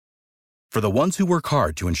For the ones who work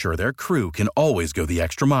hard to ensure their crew can always go the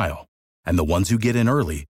extra mile, and the ones who get in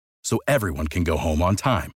early so everyone can go home on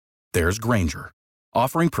time, there's Grainger,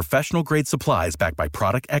 offering professional-grade supplies backed by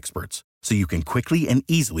product experts so you can quickly and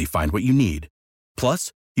easily find what you need.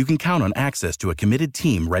 Plus, you can count on access to a committed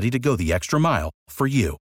team ready to go the extra mile for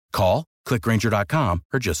you. Call, click Grainger.com,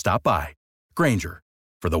 or just stop by. Grainger,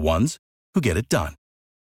 for the ones who get it done.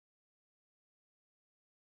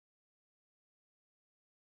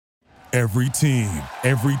 Every team,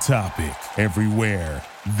 every topic, everywhere.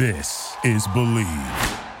 This is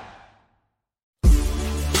Believe.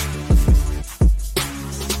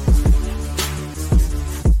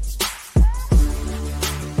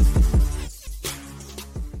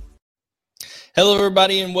 Hello,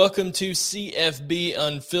 everybody, and welcome to CFB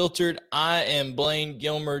Unfiltered. I am Blaine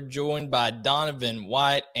Gilmer, joined by Donovan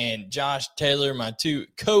White and Josh Taylor, my two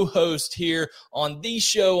co-hosts here on the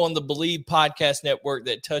show on the Believe Podcast Network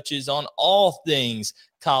that touches on all things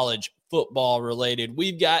college football related.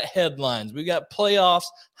 We've got headlines, we've got playoffs,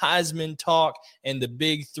 Heisman talk, and the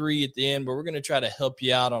big three at the end, but we're going to try to help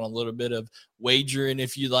you out on a little bit of wagering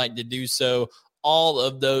if you'd like to do so. All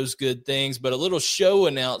of those good things, but a little show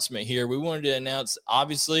announcement here. We wanted to announce,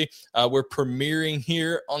 obviously, we're premiering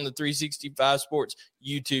here on the 365 Sports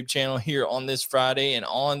YouTube channel here on this Friday and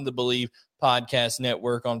on the Believe Podcast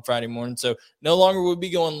Network on Friday morning. So no longer will we be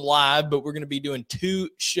going live, but we're going to be doing two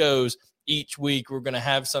shows each week. We're going to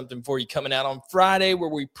have something for you coming out on Friday where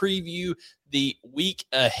we preview the week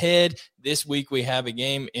ahead. This week we have a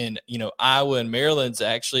game in, Iowa and Maryland's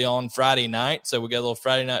actually on Friday night. So we got a little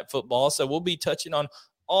Friday night football. So we'll be touching on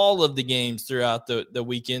all of the games throughout the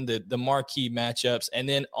weekend, the marquee matchups. And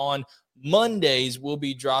then on Mondays, we'll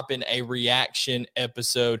be dropping a reaction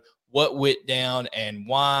episode, what went down and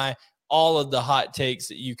why, all of the hot takes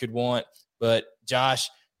that you could want. But Josh,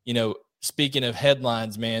 speaking of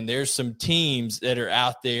headlines, man, there's some teams that are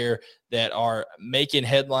out there that are making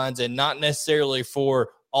headlines and not necessarily for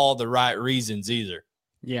all the right reasons either.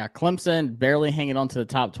 Yeah, Clemson barely hanging on to the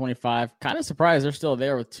top 25. Kind of surprised they're still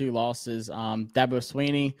there with two losses. Dabo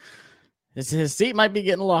Swinney, his seat might be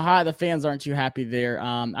getting a little high. The fans aren't too happy there.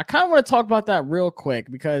 I kind of want to talk about that real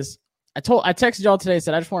quick because I texted y'all today,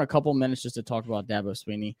 said I just want a couple minutes just to talk about Dabo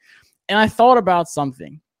Swinney. And I thought about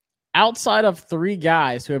something. Outside of three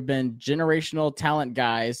guys who have been generational talent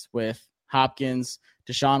guys with Hopkins,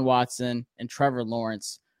 Deshaun Watson, and Trevor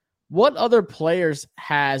Lawrence, what other players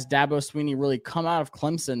has Dabo Swinney really come out of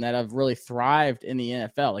Clemson that have really thrived in the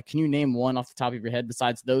NFL? Like, can you name one off the top of your head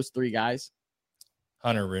besides those three guys?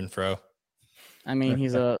 Hunter Renfrow. I mean,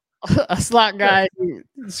 he's a slot guy who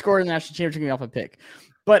scored in the national championship off a pick.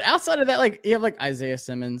 But outside of that, you have Isaiah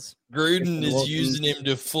Simmons. Gruden is using him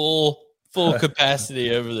to full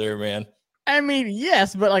capacity over there, man. I mean,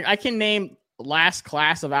 yes, but I can name last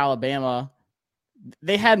class of Alabama.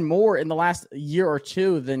 They had more in the last year or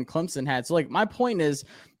two than Clemson had. So my point is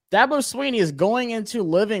Dabo Swinney is going into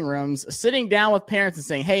living rooms, sitting down with parents and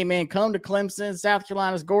saying, hey man, come to Clemson. South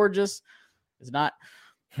Carolina's gorgeous. It's not,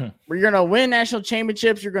 you're going to win national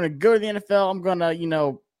championships. You're going to go to the NFL. I'm going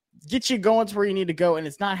to, get you going to where you need to go. And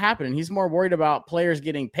it's not happening. He's more worried about players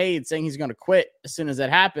getting paid, saying he's going to quit as soon as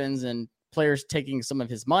that happens and players taking some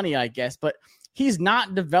of his money, I guess. But he's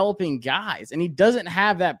not developing guys, and he doesn't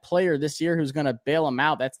have that player this year who's going to bail him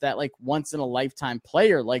out. That's that once in a lifetime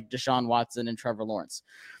player like Deshaun Watson and Trevor Lawrence.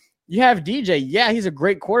 You have DJ. Yeah, he's a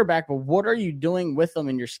great quarterback, but what are you doing with him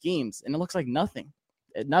in your schemes? And it looks like nothing.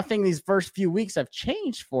 Nothing these first few weeks have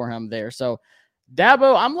changed for him there. So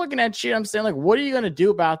Dabo, I'm looking at you. I'm saying, what are you going to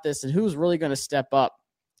do about this, and who's really going to step up?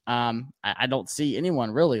 I don't see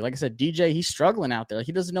anyone really. Like I said, DJ, he's struggling out there.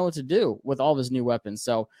 He doesn't know what to do with all of his new weapons.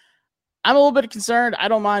 So I'm a little bit concerned. I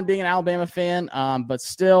don't mind being an Alabama fan, but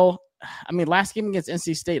still, last game against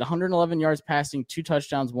NC State, 111 yards passing, 2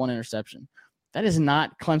 touchdowns, 1 interception. That is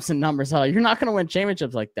not Clemson numbers. You're not going to win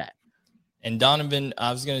championships like that. And Donovan,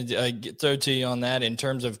 I was going to throw to you on that in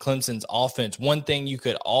terms of Clemson's offense. One thing you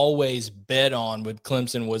could always bet on with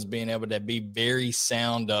Clemson was being able to be very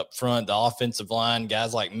sound up front. The offensive line,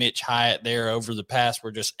 guys like Mitch Hyatt there over the past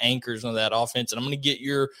were just anchors on that offense. And I'm going to get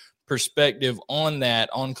your perspective on that,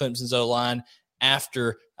 on Clemson's O-line,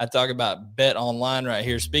 after I talk about Bet Online right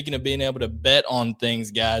here. Speaking of being able to bet on things,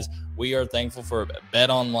 guys, we are thankful for Bet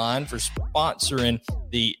Online for sponsoring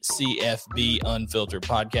the CFB Unfiltered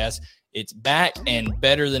podcast. It's back and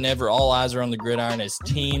better than ever. All eyes are on the gridiron as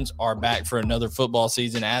teams are back for another football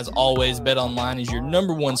season. As always, BetOnline is your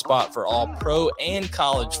number one spot for all pro and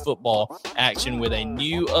college football action with a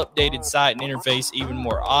new updated site and interface, even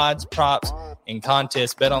more odds, props, and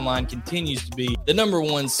contests, BetOnline continues to be the number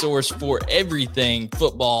one source for everything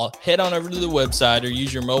football. Head on over to the website or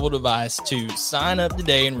use your mobile device to sign up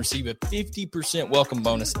today and receive a 50% welcome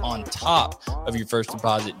bonus on top of your first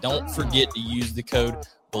deposit. Don't forget to use the code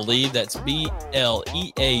BELIEVE, that's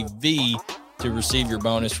BLEAV, to receive your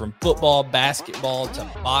bonus. From football, basketball to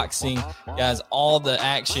boxing. Guys, all the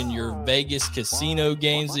action, your Vegas casino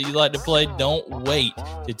games that you like to play, don't wait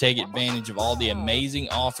to take advantage of all the amazing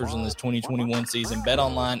offers on this 2021 season.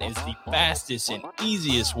 BetOnline is the fastest and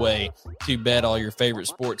easiest way to bet all your favorite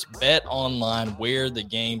sports. BetOnline, where the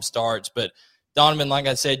game starts. But Donovan, like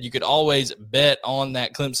I said, you could always bet on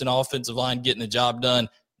that Clemson offensive line getting the job done.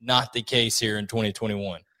 Not the case here in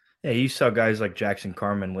 2021. Yeah, you saw guys like Jackson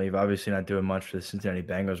Carman leave. Obviously not doing much for the Cincinnati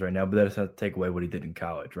Bengals right now, but that does not take away what he did in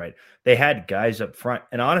college, right? They had guys up front.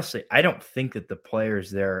 And honestly, I don't think that the players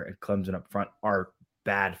there at Clemson up front are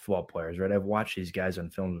bad football players, right? I've watched these guys on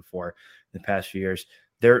film before in the past few years.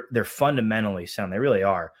 They're fundamentally sound. They really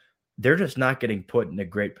are. They're just not getting put in a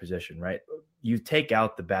great position, right? You take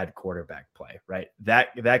out the bad quarterback play, right?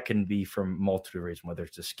 That can be from multiple reasons, whether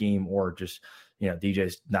it's a scheme or just,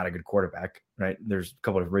 DJ's not a good quarterback, right? There's a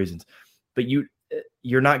couple of reasons, but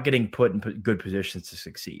you're not getting put in good positions to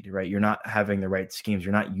succeed, right? You're not having the right schemes.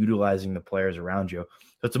 You're not utilizing the players around you.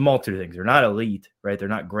 So it's a multitude of things. They're not elite, right? They're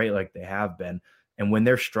not great like they have been. And when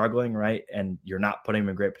they're struggling, right, and you're not putting them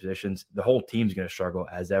in great positions, the whole team's going to struggle,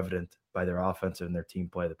 as evident by their offensive and their team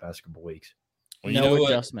play the past couple of weeks. Well, no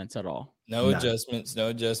adjustments at all. No adjustments.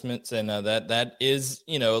 And that is,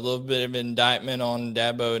 a little bit of indictment on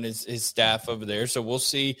Dabo and his staff over there. So we'll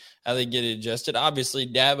see how they get it adjusted. Obviously,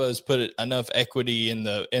 Dabo's put enough equity in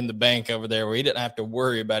the bank over there where he didn't have to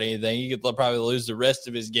worry about anything. He could probably lose the rest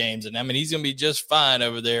of his games. And, he's going to be just fine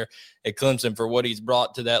over there at Clemson for what he's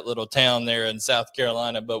brought to that little town there in South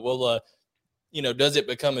Carolina. But we'll does it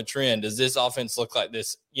become a trend? Does this offense look like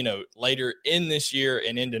this, later in this year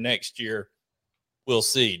and into next year? We'll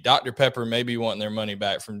see. Dr. Pepper may be wanting their money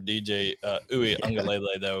back from DJ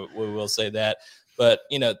Uiagalelei, though. We will say that. But,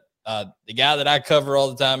 the guy that I cover all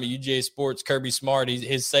the time at UGA Sports, Kirby Smart,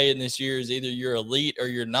 his saying this year is either you're elite or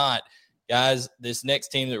you're not. Guys, this next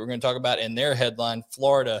team that we're going to talk about in their headline,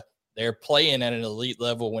 Florida, they're playing at an elite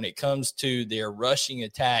level when it comes to their rushing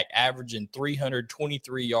attack, averaging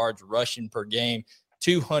 323 yards rushing per game,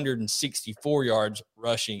 264 yards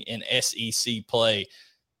rushing in SEC play.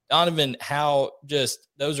 Donovan,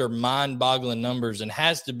 those are mind-boggling numbers and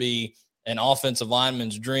has to be an offensive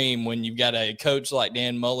lineman's dream when you've got a coach like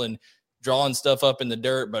Dan Mullen drawing stuff up in the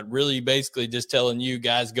dirt, but really basically just telling you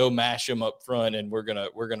guys, go mash them up front and we're gonna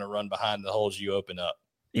run behind the holes you open up.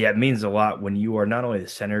 Yeah, it means a lot when you are not only the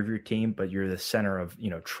center of your team, but you're the center of,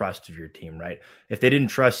 trust of your team, right? If they didn't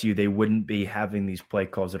trust you, they wouldn't be having these play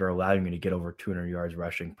calls that are allowing you to get over 200 yards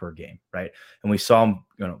rushing per game, right? And we saw them,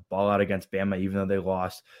 ball out against Bama, even though they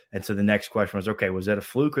lost. And so the next question was, okay, was that a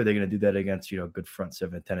fluke or are they going to do that against, good front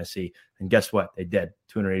seven in Tennessee? And guess what? They did.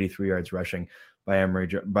 283 yards rushing by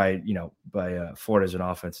Florida as an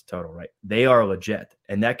offensive total, right? They are legit,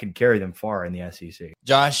 and that can carry them far in the SEC.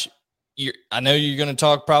 Josh, I know you're going to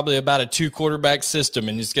talk probably about a 2-quarterback system,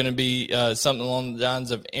 and it's going to be something along the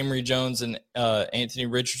lines of Emory Jones and Anthony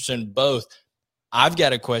Richardson both. I've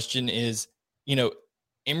got a question is,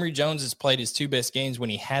 Emory Jones has played his 2 best games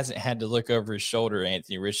when he hasn't had to look over his shoulder at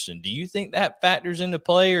Anthony Richardson. Do you think that factors into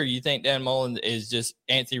play, or do you think Dan Mullen is just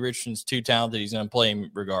Anthony Richardson's too talented, he's going to play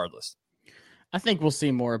him regardless? I think we'll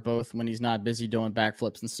see more of both when he's not busy doing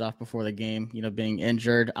backflips and stuff before the game, being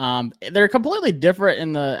injured. They're completely different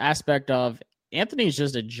in the aspect of Anthony's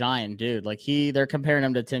just a giant dude. They're comparing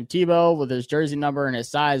him to Tim Tebow with his jersey number and his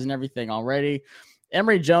size and everything already.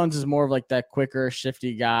 Emory Jones is more of that quicker,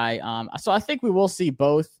 shifty guy. So I think we will see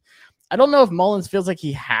both. I don't know if Mullins feels like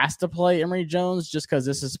he has to play Emory Jones just because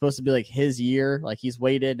this is supposed to be his year. He's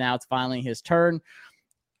waited. Now it's finally his turn.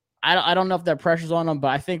 I don't know if that pressure's on him, but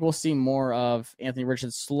I think we'll see more of Anthony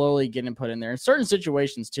Richardson slowly getting put in there. In certain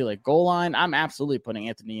situations, too, like goal line, I'm absolutely putting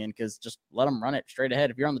Anthony in because just let him run it straight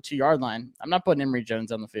ahead. If you're on the 2-yard line, I'm not putting Emory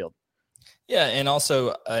Jones on the field. Yeah, and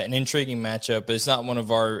also an intriguing matchup. It's not one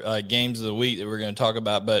of our games of the week that we're going to talk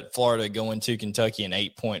about, but Florida going to Kentucky, an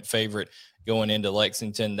 8-point favorite going into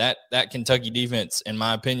Lexington. That Kentucky defense, in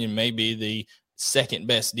my opinion, may be the second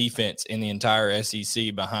best defense in the entire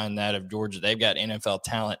SEC behind that of Georgia. They've got NFL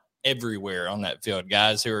talent everywhere on that field,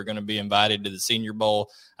 guys who are going to be invited to the Senior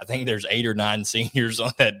Bowl. I think there's 8 or 9 seniors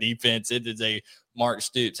on that defense. It is Mark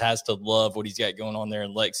Stoops has to love what he's got going on there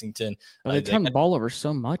in Lexington. They turn the ball over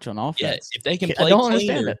so much on offense. Yeah, if they can play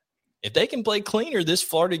cleaner, if they can play cleaner, this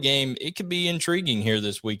Florida game, it could be intriguing here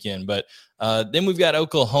this weekend. But then we've got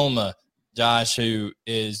Oklahoma, Josh, who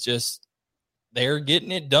is just they're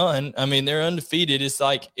getting it done. I mean, they're undefeated. It's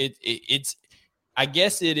like it's I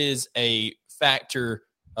guess it is a factor.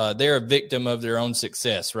 They're a victim of their own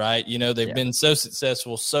success, right? You know, they've been so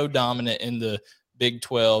successful, so dominant in the Big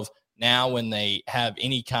 12. Now when they have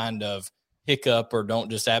any kind of hiccup or don't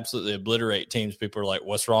just absolutely obliterate teams, people are like,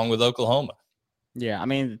 what's wrong with Oklahoma? Yeah, I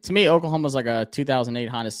mean, to me, Oklahoma's like a 2008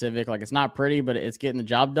 Honda Civic. Like, it's not pretty, but it's getting the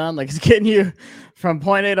job done. Like, it's getting you from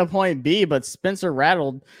point A to point B. But Spencer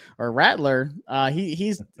Rattler,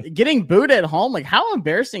 he's getting booed at home. Like, how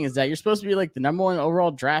embarrassing is that? You're supposed to be like the number 1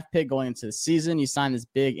 overall draft pick going into the season. You signed this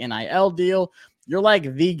big NIL deal. You're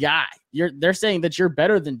like the guy. They're saying that you're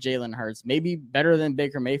better than Jalen Hurts, maybe better than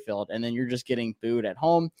Baker Mayfield, and then you're just getting booed at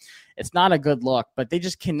home. It's not a good look, but they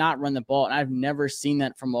just cannot run the ball, and I've never seen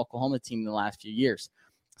that from Oklahoma team in the last few years.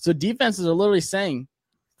 So defenses are literally saying,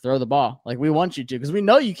 throw the ball. Like, we want you to, because we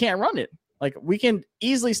know you can't run it. Like, we can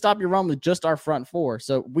easily stop your run with just our front 4,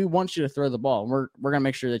 so we want you to throw the ball. We're going to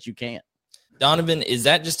make sure that you can't. Donovan, is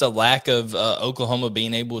that just a lack of Oklahoma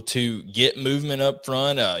being able to get movement up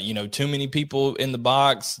front? Too many people in the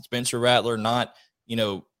box, Spencer Rattler not,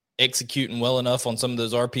 executing well enough on some of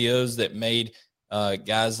those RPOs that made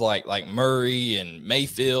guys like Murray and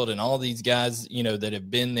Mayfield and all these guys, that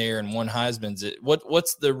have been there and won Heisman's.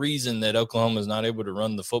 What's the reason that Oklahoma is not able to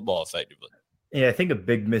run the football effectively? Yeah, I think a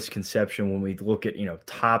big misconception when we look at,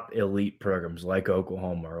 top elite programs like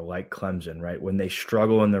Oklahoma or like Clemson, right? When they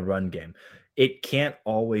struggle in the run game, it can't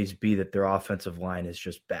always be that their offensive line is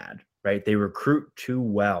just bad, right? They recruit too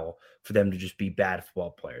well for them to just be bad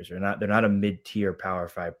football players. They're not a mid-tier Power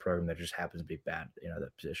 5 program that just happens to be bad,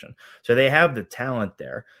 that position. So they have the talent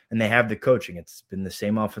there and they have the coaching. It's been the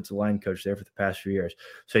same offensive line coach there for the past few years.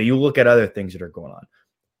 So you look at other things that are going on.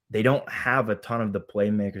 They don't have a ton of the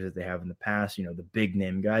playmakers that they have in the past, the big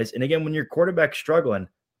name guys. And again, when your quarterback's struggling,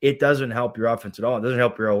 it doesn't help your offense at all. It doesn't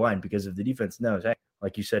help your O-line because if the defense knows, hey,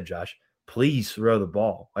 like you said, Josh, please throw the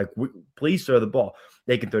ball. Please throw the ball.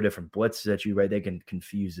 They can throw different blitzes at you, right? They can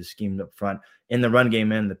confuse the scheme up front in the run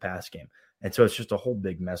game and the pass game. And so it's just a whole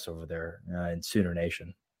big mess over there in Sooner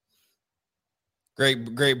Nation.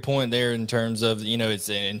 Great point there in terms of, it's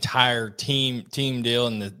an entire team deal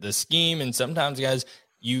and the scheme. And sometimes, guys,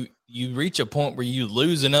 you reach a point where you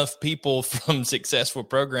lose enough people from successful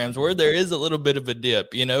programs where there is a little bit of a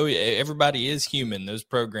dip. Everybody is human, those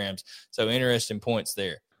programs. So interesting points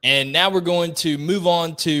there. And now we're going to move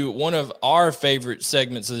on to one of our favorite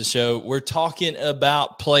segments of the show. We're talking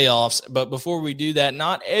about playoffs. But before we do that,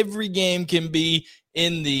 not every game can be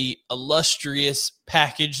in the illustrious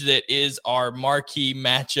package that is our marquee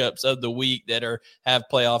matchups of the week that have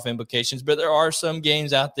playoff implications. But there are some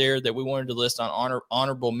games out there that we wanted to list on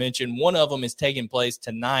honorable mention. One of them is taking place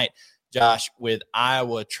tonight, Josh, with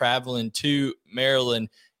Iowa traveling to Maryland.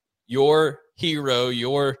 Your hero,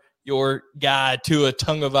 your guy, Tua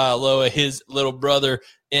Tagovailoa, his little brother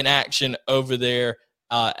in action over there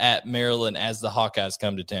at Maryland as the Hawkeyes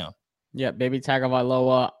come to town. Yeah, baby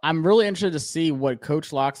Tagovailoa. I'm really interested to see what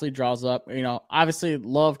Coach Loxley draws up. Obviously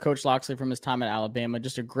love Coach Loxley from his time at Alabama.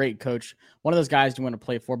 Just a great coach. One of those guys you want to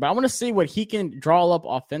play for. But I want to see what he can draw up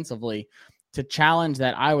offensively to challenge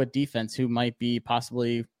that Iowa defense, who might be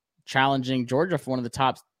possibly challenging Georgia for one of the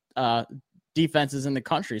top defenses in the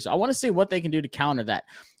country. So I want to see what they can do to counter that.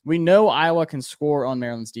 We know Iowa can score on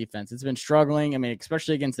Maryland's defense. It's been struggling. I mean,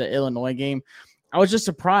 especially against the Illinois game. I was just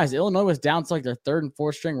surprised. Illinois was down to like their 3rd and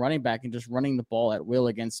 4th string running back and just running the ball at will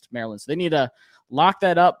against Maryland. So they need to lock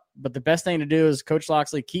that up. But the best thing to do is, Coach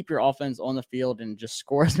Loxley, keep your offense on the field and just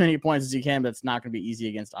score as many points as you can. But it's not going to be easy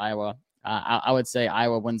against Iowa. I would say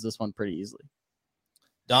Iowa wins this one pretty easily.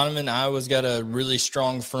 Donovan, Iowa's got a really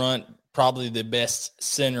strong front, probably the best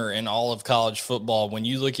center in all of college football. When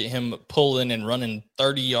you look at him pulling and running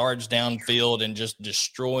 30 yards downfield and just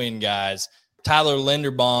destroying guys, Tyler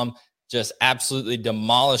Linderbaum just absolutely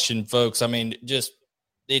demolishing folks. I mean, just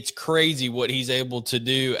it's crazy what he's able to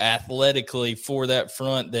do athletically for that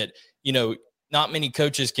front that, not many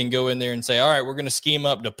coaches can go in there and say, all right, we're going to scheme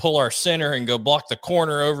up to pull our center and go block the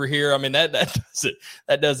corner over here. I mean,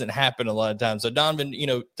 that doesn't happen a lot of times. So Donovan,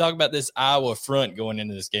 talk about this Iowa front going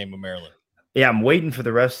into this game with Maryland. Yeah, I'm waiting for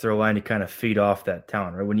the rest of their line to kind of feed off that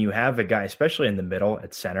talent, right? When you have a guy, especially in the middle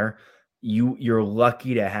at center, you're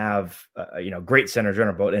lucky to have, great center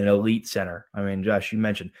general, but an elite center. I mean, Josh, you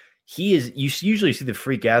mentioned you usually see the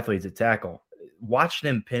freak athletes at tackle. Watching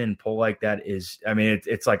him pin and pull like that it's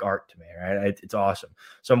like art to me, right? It's awesome.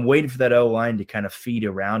 So I'm waiting for that O-line to kind of feed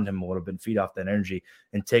around him a little bit, feed off that energy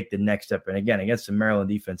and take the next step. And again, against the Maryland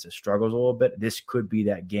defense that struggles a little bit, this could be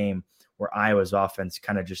that game where Iowa's offense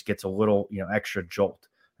kind of just gets a little, extra jolt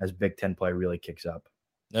as Big Ten play really kicks up.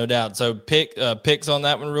 No doubt. So picks on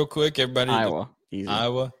that one real quick. Everybody. Iowa. Easy.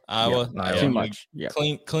 Iowa. Iowa. Too much. Yeah.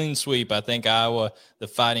 Clean sweep. I think Iowa, the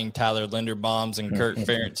Fighting Tyler Linderbaums and Kirk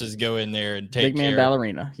Ferentzes go in there and take Big man care.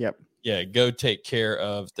 ballerina. Yep. Yeah, go take care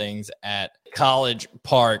of things at College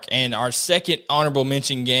Park. And our second honorable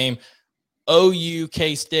mention game, OU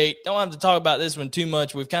K-State. Don't have to talk about this one too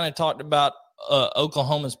much. We've kind of talked about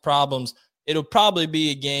Oklahoma's problems. It'll probably be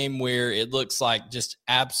a game where it looks like just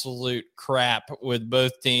absolute crap with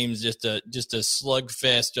both teams, just a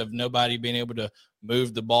slugfest of nobody being able to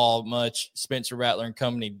move the ball much. Spencer Rattler and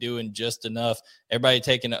company doing just enough. Everybody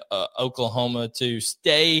taking Oklahoma to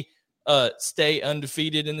stay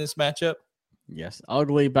undefeated in this matchup. Yes,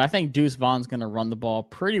 ugly, but I think Deuce Vaughn's going to run the ball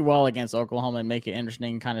pretty well against Oklahoma and make it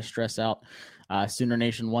interesting, kind of stress out Sooner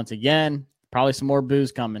Nation once again. Probably some more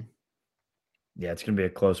boos coming. Yeah, it's going to be a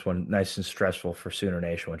close one. Nice and stressful for Sooner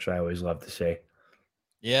Nation, which I always love to see.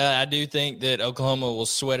 Yeah, I do think that Oklahoma will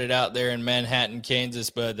sweat it out there in Manhattan, Kansas,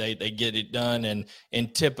 but they get it done and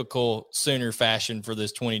in typical Sooner fashion for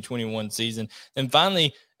this 2021 season. And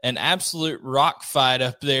finally, an absolute rock fight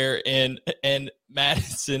up there in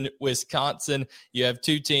Madison, Wisconsin. You have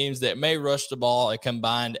two teams that may rush the ball a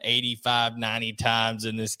combined 85, 90 times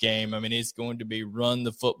in this game. I mean, it's going to be run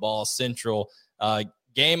the football central.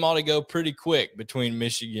 Game ought to go pretty quick between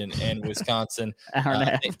Michigan and Wisconsin.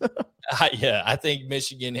 I think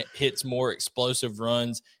Michigan hits more explosive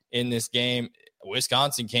runs in this game.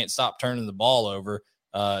 Wisconsin can't stop turning the ball over.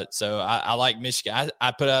 So I like Michigan.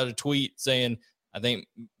 I put out a tweet saying I think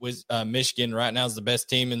Michigan right now is the best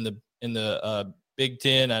team in the Big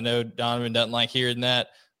Ten. I know Donovan doesn't like hearing that,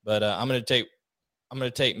 but I'm going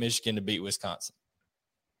to take Michigan to beat Wisconsin.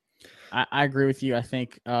 I agree with you. I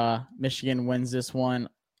think Michigan wins this one.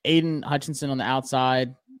 Aiden Hutchinson on the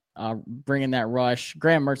outside, bringing that rush.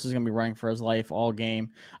 Graham Mertz is going to be running for his life all game.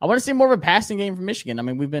 I want to see more of a passing game from Michigan. I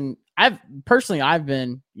mean, I've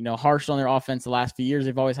been, harsh on their offense the last few years.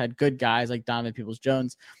 They've always had good guys like Donovan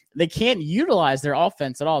Peoples-Jones. They can't utilize their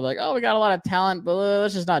offense at all. They're like, oh, we got a lot of talent, but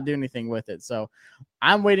let's just not do anything with it. So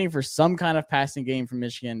I'm waiting for some kind of passing game from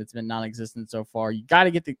Michigan. It's been non-existent so far. You got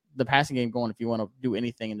to get the passing game going if you want to do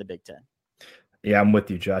anything in the Big Ten. Yeah, I'm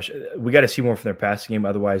with you, Josh. We got to see more from their passing game.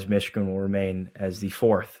 Otherwise, Michigan will remain as the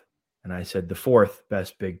fourth. And I said the fourth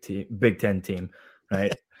best Big Ten team,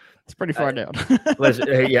 right? It's pretty far down.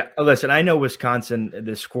 Listen, I know Wisconsin,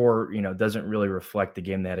 the score, doesn't really reflect the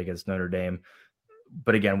game they had against Notre Dame.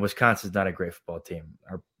 But again, Wisconsin's not a great football team.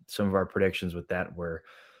 Some of our predictions with that were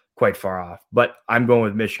quite far off. But I'm going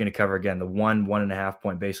with Michigan to cover again. The 1.5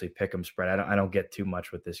 point basically pick 'em spread. I don't get too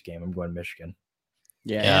much with this game. I'm going Michigan.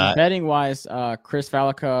 Yeah, and betting wise, Chris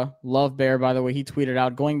Valica, Love Bear, by the way, he tweeted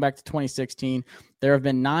out, going back to 2016, there have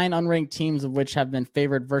been 9 unranked teams of which have been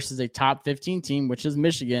favored versus a top 15 team, which is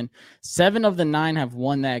Michigan. 7 of the 9 have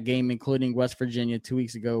won that game, including West Virginia 2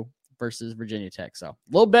 weeks ago versus Virginia Tech. So a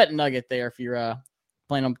little bet nugget there if you're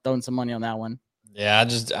planning on throwing some money on that one. Yeah, I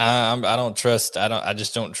just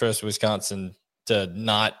don't trust Wisconsin to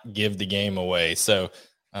not give the game away. So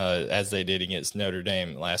as they did against Notre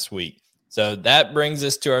Dame last week. So that brings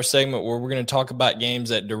us to our segment where we're going to talk about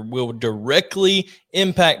games that will directly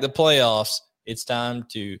impact the playoffs. It's time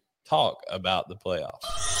to talk about the playoffs.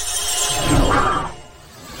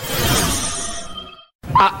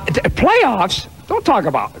 Playoffs? Don't talk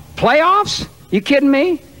about it. Playoffs? You kidding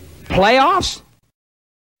me? Playoffs?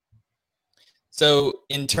 So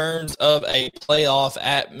in terms of a playoff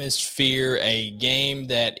atmosphere, a game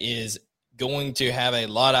that is going to have a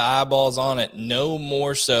lot of eyeballs on it, no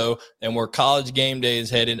more so than where College Game Day is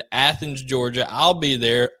headed, Athens, Georgia. I'll be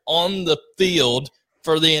there on the field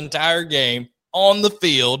for the entire game, on the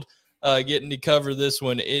field, getting to cover this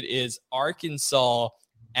one. It is Arkansas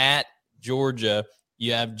at Georgia.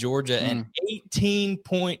 You have Georgia, an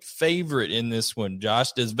 18-point favorite in this one.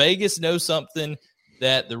 Josh, does Vegas know something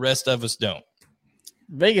that the rest of us don't?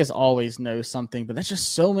 Vegas always knows something, but that's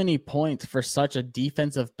just so many points for such a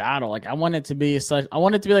defensive battle. Like I want it to be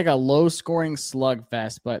like a low scoring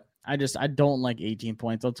slugfest, but I don't like 18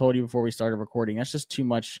 points. I told you before we started recording, that's just too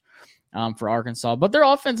much for Arkansas, but their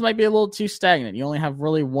offense might be a little too stagnant. You only have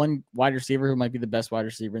really one wide receiver who might be the best wide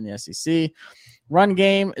receiver in the SEC. Run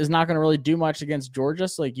game is not going to really do much against Georgia.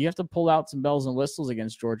 So like you have to pull out some bells and whistles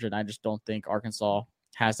against Georgia. And I just don't think Arkansas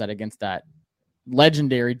has that against that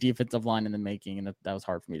legendary defensive line in the making, and that was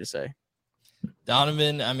hard for me to say.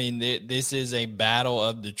 Donovan, I mean, this is a battle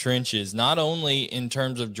of the trenches, not only in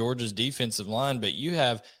terms of Georgia's defensive line, but you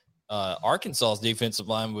have Arkansas's defensive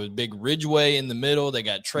line with big Ridgeway in the middle. They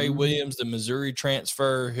got Trey Williams, the Missouri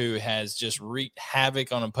transfer, who has just wreaked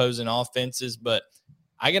havoc on opposing offenses. But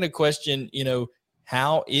I got a question,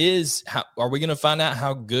 How are we going to find out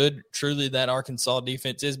how good truly that Arkansas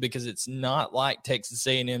defense is? Because it's not like Texas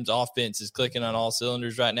A&M's offense is clicking on all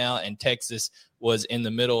cylinders right now, and Texas was in the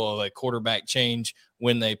middle of a quarterback change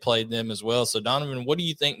when they played them as well. So, Donovan, what do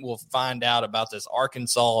you think we'll find out about this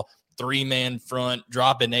Arkansas 3-man front,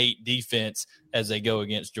 dropping 8 defense as they go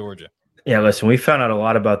against Georgia? Yeah, listen, we found out a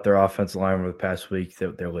lot about their offensive line over the past week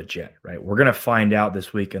that they're legit, right? We're going to find out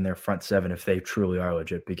this week in their front 7 if they truly are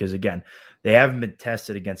legit, because, again, they haven't been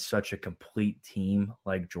tested against such a complete team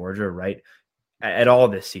like Georgia, right, at all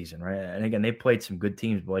this season, right? And, again, they played some good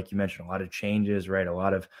teams, but like you mentioned, a lot of changes, right, a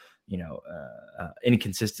lot of,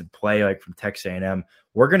 inconsistent play like from Texas A&M.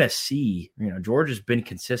 We're going to see, Georgia's been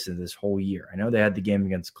consistent this whole year. I know they had the game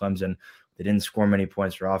against Clemson. They didn't score many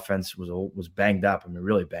points. Their offense was banged up. I mean,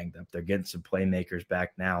 really banged up. They're getting some playmakers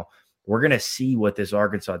back now. We're going to see what this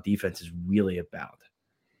Arkansas defense is really about.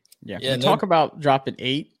 Yeah, talk about dropping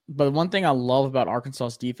 8. But one thing I love about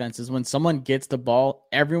Arkansas's defense is when someone gets the ball,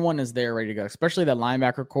 everyone is there ready to go, especially that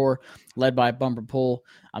linebacker core led by Bumper Pool,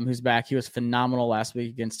 who's back. He was phenomenal last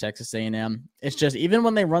week against Texas A&M. It's just even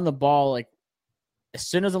when they run the ball, like as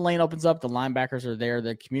soon as the lane opens up, the linebackers are there.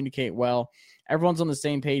 They communicate well. Everyone's on the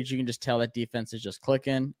same page. You can just tell that defense is just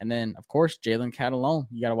clicking. And then, of course, Jalen Catalone.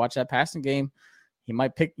 You got to watch that passing game. He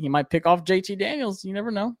might pick off JT Daniels. You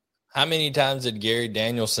never know. How many times did Gary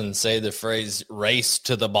Danielson say the phrase "race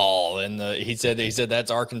to the ball"? And he said that's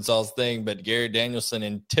Arkansas's thing. But Gary Danielson,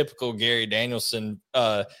 in typical Gary Danielson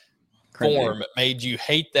form, made you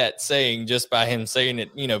hate that saying just by him saying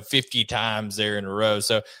it, 50 times there in a row.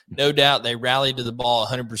 So no doubt they rallied to the ball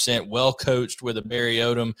 100%. Well coached with a Barry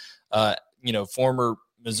Odom, former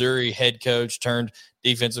Missouri head coach turned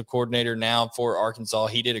defensive coordinator now for Arkansas.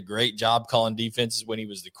 He did a great job calling defenses when he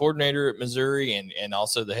was the coordinator at Missouri and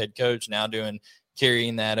also the head coach, now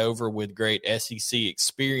carrying that over with great SEC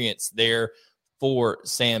experience there for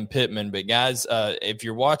Sam Pittman. But guys, if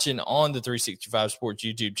you're watching on the 365 Sports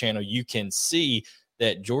YouTube channel, you can see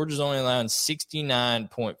that Georgia's only allowing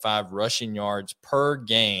 69.5 rushing yards per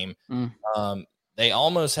game. They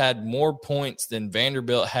almost had more points than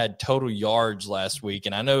Vanderbilt had total yards last week.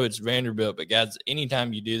 And I know it's Vanderbilt, but guys,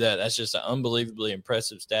 anytime you do that, that's just an unbelievably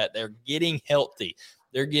impressive stat. They're getting healthy.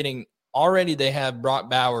 They have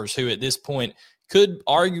Brock Bowers, who at this point could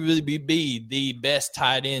arguably be the best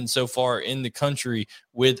tight end so far in the country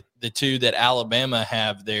with the 2 that Alabama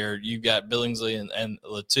have there. You've got Billingsley and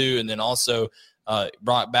Latu, and then also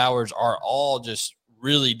Brock Bowers are all just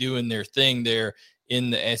really doing their thing there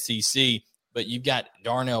in the SEC. But you've got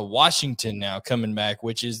Darnell Washington now coming back,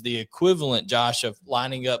 which is the equivalent, Josh, of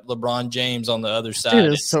lining up LeBron James on the other side.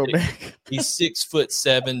 Dude, it's so big. He's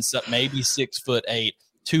 6'7", maybe 6'8",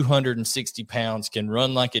 260 pounds, can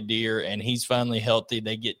run like a deer, and he's finally healthy.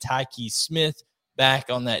 They get Tyke Smith back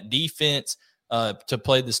on that defense to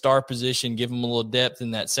play the star position, give him a little depth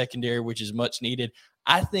in that secondary, which is much needed.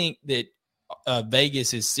 I think that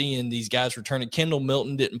Vegas is seeing these guys returning. Kendall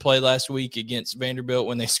Milton didn't play last week against Vanderbilt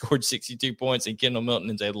when they scored 62 points, and Kendall Milton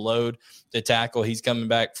is a load to tackle. He's coming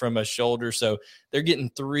back from a shoulder. So they're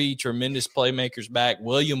getting 3 tremendous playmakers back.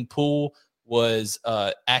 William Poole was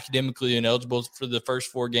academically ineligible for the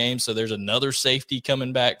first 4 games, so there's another safety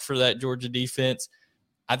coming back for that Georgia defense.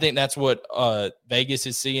 I think that's what Vegas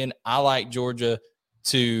is seeing. I like Georgia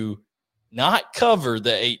to not cover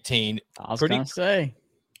the 18. I was going to say.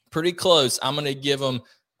 Pretty close. I'm going to give them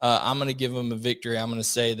a victory. I'm going to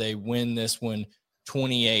say they win this one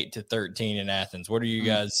 28-13 in Athens. What are you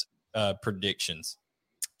guys' predictions?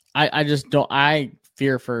 I just don't. I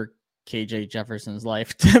fear for KJ Jefferson's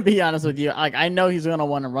life, to be honest with you. Like, I know he's going to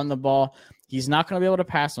want to run the ball. He's not going to be able to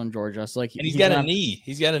pass on Georgia. So like, he's got a knee.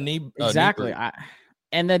 He's got a knee. Exactly.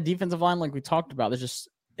 And that defensive line, like we talked about, there's just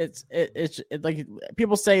it's like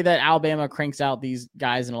people say that Alabama cranks out these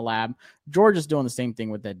guys in a lab. Georgia's doing the same thing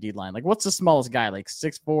with that D line. Like, what's the smallest guy? Like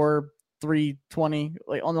 6'4", 320,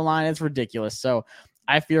 like on the line. It's ridiculous. So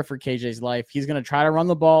I fear for KJ's life. He's going to try to run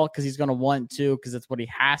the ball because he's going to want to, because that's what he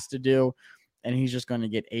has to do. And he's just going to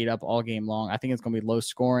get ate up all game long. I think it's going to be low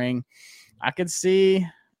scoring. I could see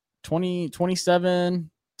 27-10,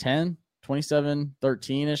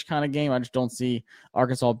 27-13-ish kind of game. I just don't see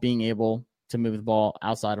Arkansas being able to move the ball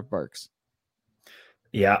outside of Burks.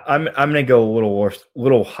 Yeah, I'm going to go a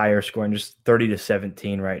little higher scoring, just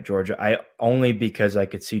 30-17, right, Georgia. Only because I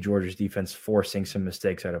could see Georgia's defense forcing some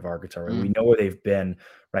mistakes out of Arkansas. Right? We know where they've been,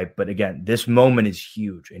 right? But again, this moment is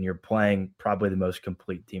huge, and you're playing probably the most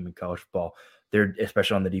complete team in college football. They're,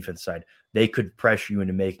 especially on the defense side, they could pressure you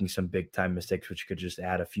into making some big time mistakes, which could just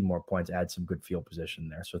add a few more points, add some good field position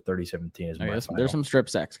there. So 30-17 is my final. There's some strip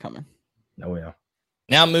sacks coming. Oh yeah.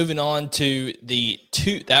 Now moving on to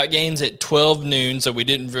that game's at 12 noon, so we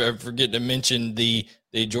didn't forget to mention the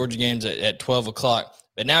Georgia games at 12 o'clock.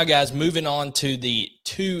 But now, guys, moving on to the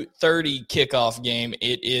 2:30 kickoff game.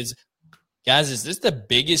 It is, guys, is this the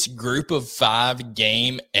biggest group of 5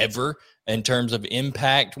 game ever in terms of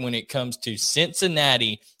impact when it comes to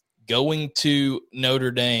Cincinnati going to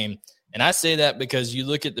Notre Dame? And I say that because you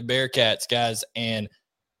look at the Bearcats, guys, and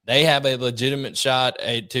they have a legitimate shot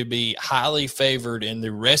to be highly favored in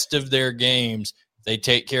the rest of their games. They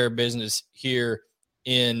take care of business here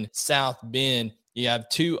in South Bend. You have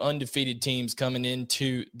 2 undefeated teams coming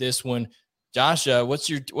into this one. Josh, what's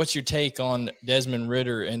your take on Desmond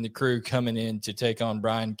Ridder and the crew coming in to take on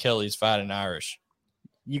Brian Kelly's Fighting Irish?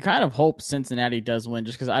 You kind of hope Cincinnati does win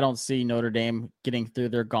just because I don't see Notre Dame getting through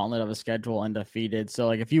their gauntlet of a schedule undefeated. So,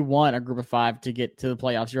 like, if you want a group of 5 to get to the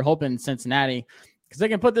playoffs, you're hoping Cincinnati because they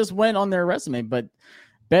can put this win on their resume. But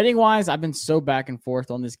betting-wise, I've been so back and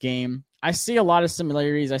forth on this game. I see a lot of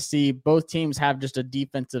similarities. I see both teams have just a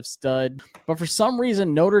defensive stud. But for some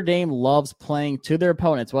reason, Notre Dame loves playing to their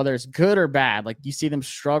opponents, whether it's good or bad. Like, you see them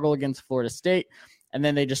struggle against Florida State, and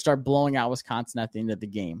then they just start blowing out Wisconsin at the end of the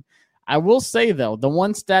game. I will say, though, the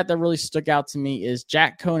one stat that really stuck out to me is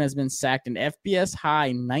Jack Cohn has been sacked an FBS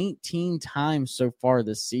high 19 times so far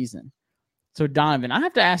this season. So, Donovan, I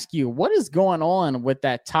have to ask you, what is going on with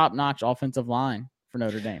that top-notch offensive line for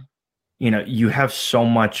Notre Dame? You know, you have so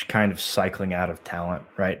much kind of cycling out of talent,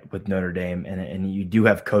 right, with Notre Dame, and you do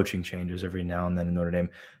have coaching changes every now and then in Notre Dame.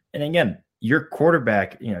 And again, your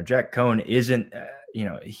quarterback, Jack Cohn isn't,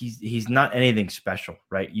 he's not anything special,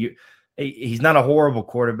 right? He's not a horrible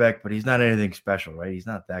quarterback, but he's not anything special, right? He's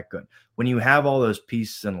not that good. When you have all those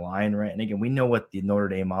pieces in line, right, and again, we know what the Notre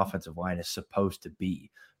Dame offensive line is supposed to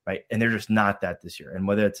be, right? And they're just not that this year. And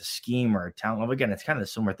whether it's a scheme or a talent, well, again, it's kind of a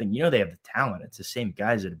similar thing. They have the talent. It's the same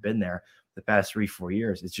guys that have been there the past 3-4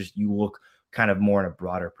 years. It's just you look kind of more in a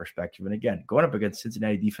broader perspective. And again, going up against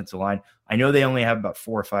Cincinnati defensive line, I know they only have about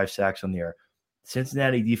 4 or 5 sacks on the year.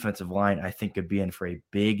 Cincinnati defensive line, I think, could be in for a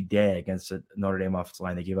big day against the Notre Dame offensive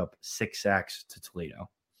line. They gave up 6 sacks to Toledo.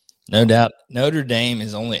 No doubt. Notre Dame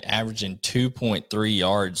is only averaging 2.3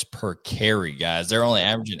 yards per carry, guys. They're only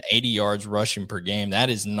averaging 80 yards rushing per game.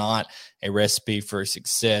 That is not a recipe for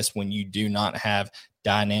success when you do not have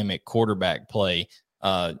dynamic quarterback play.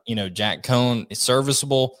 Jack Cohn is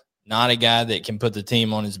serviceable, not a guy that can put the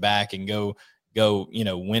team on his back and go,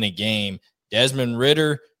 win a game. Desmond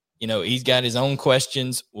Ridder, he's got his own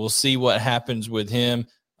questions. We'll see what happens with him.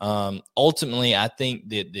 Ultimately, I think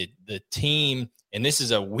that the team, and this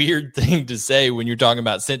is a weird thing to say when you're talking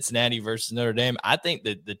about Cincinnati versus Notre Dame, I think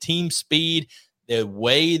that the team speed, the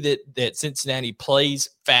way that Cincinnati plays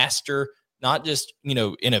faster, not just,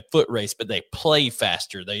 in a foot race, but they play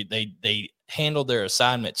faster. They handle their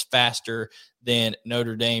assignments faster than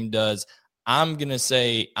Notre Dame does. I'm going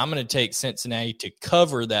to take Cincinnati to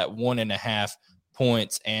cover that 1.5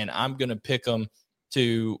 points, and I'm going to pick them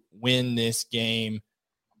to win this game.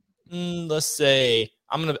 Let's say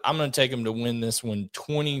I'm gonna take them to win this one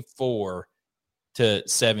 24-17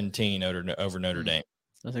 over Notre Dame.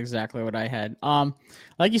 That's exactly what I had.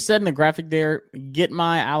 Like you said in the graphic there, get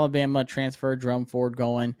my Alabama transfer Jerome Ford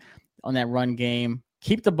going on that run game.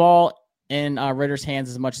 Keep the ball in Ridder's hands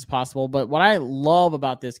as much as possible. But what I love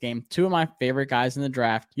about this game, 2 of my favorite guys in the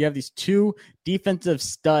draft, you have these 2 defensive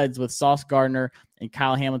studs with Sauce Gardner and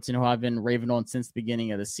Kyle Hamilton, who I've been raving on since the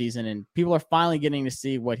beginning of the season, and people are finally getting to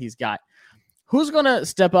see what he's got. Who's going to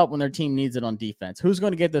step up when their team needs it on defense? Who's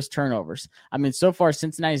going to get those turnovers? I mean, so far,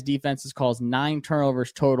 Cincinnati's defense has caused 9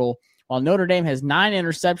 turnovers total, while Notre Dame has 9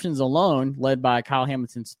 interceptions alone, led by Kyle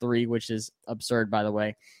Hamilton's 3, which is absurd, by the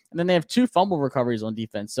way. And then they have 2 fumble recoveries on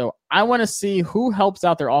defense. So I want to see who helps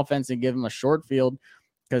out their offense and give them a short field,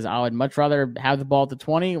 because I would much rather have the ball at the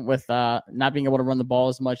 20 with not being able to run the ball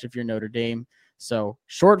as much if you're Notre Dame. So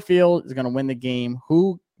short field is going to win the game.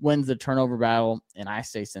 Who wins the turnover battle? And I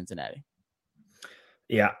say Cincinnati.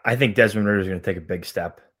 Yeah, I think Desmond Ridder is going to take a big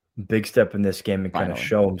step in this game and kind of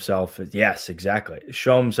show himself. Yes, exactly.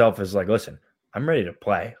 Show himself as like, listen, I'm ready to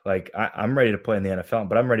play. Like I'm ready to play in the NFL,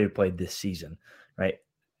 but I'm ready to play this season, right?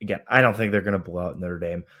 Again, I don't think they're going to blow out Notre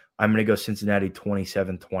Dame. I'm going to go Cincinnati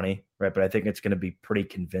 27-20, right? But I think it's going to be pretty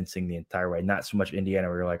convincing the entire way. Not so much Indiana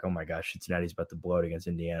where you're like, oh my gosh, Cincinnati's about to blow it against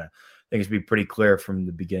Indiana. I think it's going to be pretty clear from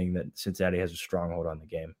the beginning that Cincinnati has a stronghold on the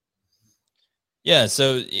game. Yeah,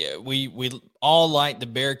 so we all like the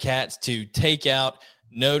Bearcats to take out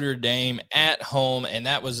Notre Dame at home, and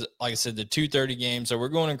that was, like I said, the 2:30 game. So we're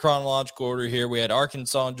going in chronological order here. We had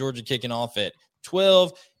Arkansas and Georgia kicking off at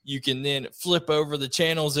 12, You can then flip over the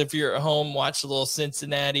channels if you're at home, watch a little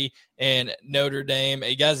Cincinnati and Notre Dame.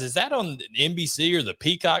 Hey, guys, is that on NBC or the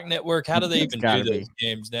Peacock Network? How do they even do those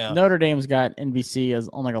games now? Notre Dame's got NBC as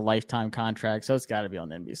on like a lifetime contract, so it's got to be on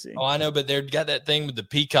NBC. Oh, I know, but they've got that thing with the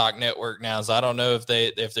Peacock Network now, so I don't know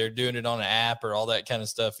if they're doing it on an app or all that kind of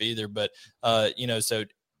stuff either. But so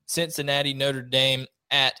Cincinnati, Notre Dame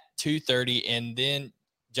at 2:30, and then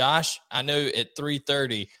Josh, I know at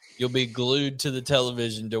 3:30 you'll be glued to the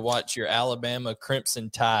television to watch your Alabama Crimson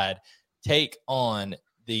Tide take on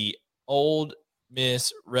the Ole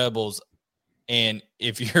Miss Rebels. And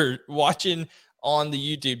if you're watching on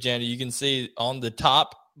the YouTube channel, you can see on the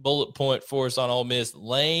top bullet point for us on Ole Miss,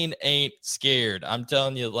 Lane ain't scared. I'm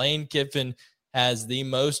telling you, Lane Kiffin has the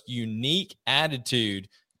most unique attitude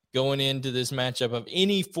going into this matchup of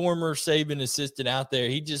any former Saban assistant out there.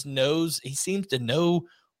 He just knows, he seems to know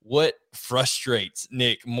what frustrates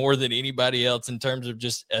Nick more than anybody else in terms of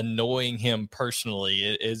just annoying him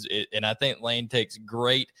personally. And I think Lane takes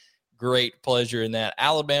great pleasure in that.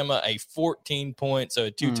 Alabama, a 14-point, so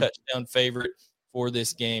a 2-touchdown favorite for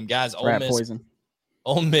this game. Guys,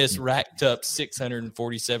 Ole Miss racked up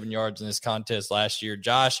 647 yards in this contest last year.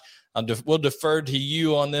 Josh, we'll defer to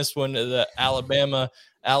you on this one. The Alabama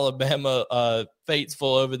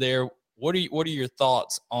faithful over there. What are your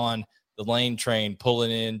thoughts on the Lane train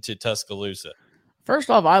pulling into Tuscaloosa? First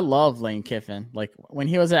off, I love Lane Kiffin. Like when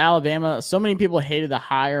he was at Alabama, so many people hated the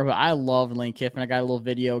hire, but I love Lane Kiffin. I got a little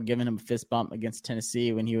video giving him a fist bump against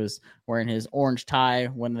Tennessee when he was wearing his orange tie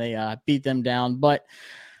when they beat them down. But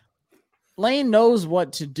Lane knows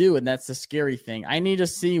what to do, and that's the scary thing. I need to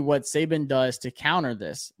see what Saban does to counter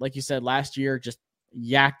this. Like you said, last year, just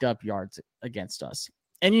yacked up yards against us.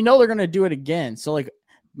 And you know they're going to do it again. So, like,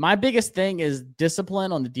 my biggest thing is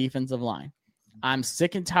discipline on the defensive line. I'm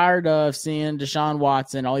sick and tired of seeing Deshaun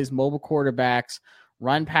Watson, all these mobile quarterbacks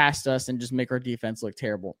run past us and just make our defense look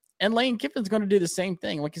terrible. And Lane Kiffin's going to do the same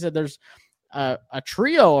thing. Like you said, there's a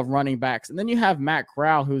trio of running backs, and then you have Matt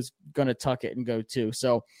Corral who's going to tuck it and go too.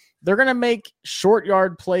 So they're going to make short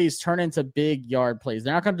yard plays turn into big yard plays.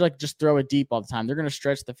 They're not going to like just throw it deep all the time. They're going to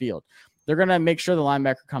stretch the field. They're going to make sure the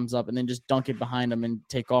linebacker comes up and then just dunk it behind them and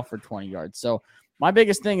take off for 20 yards. So my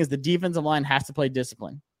biggest thing is the defensive line has to play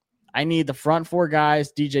discipline. I need the front four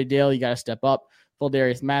guys. DJ Dale, you got to step up.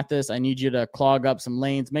 Phildarius Mathis, I need you to clog up some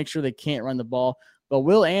lanes. Make sure they can't run the ball. But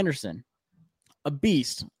Will Anderson, a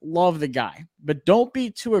beast. Love the guy. But don't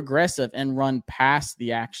be too aggressive and run past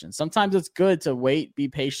the action. Sometimes it's good to wait, be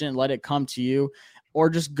patient, let it come to you,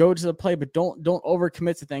 or just go to the play, but don't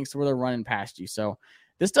overcommit to things to where they're running past you. So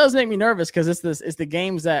this does make me nervous because it's the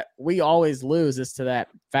games that we always lose. It's to that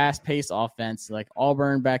fast-paced offense, like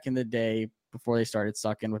Auburn back in the day before they started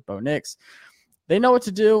sucking with Bo Nix. They know what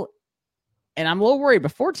to do, and I'm a little worried,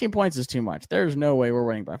 but 14 points is too much. There's no way we're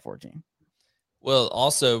winning by 14. Well,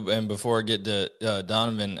 also, and before I get to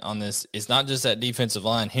Donovan on this, it's not just that defensive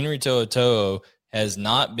line. Henry To'oTo'o has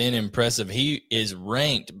not been impressive. He is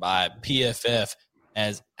ranked by PFF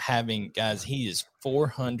as having, guys, he is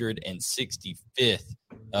 465th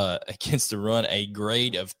against the run, a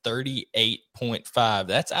grade of 38.5.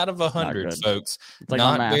 That's out of 100, folks. Like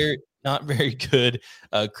not very good.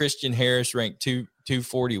 Christian Harris ranked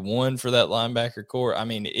 241 for that linebacker core. I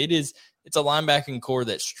mean, it's a linebacking core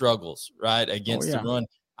that struggles, right, against the run.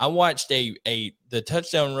 I watched the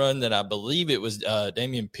touchdown run that I believe it was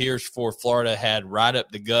Dameon Pierce for Florida had right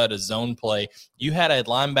up the gut, a zone play. You had a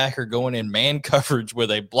linebacker going in man coverage with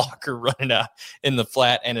a blocker running out in the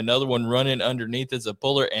flat and another one running underneath as a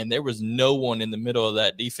puller, and there was no one in the middle of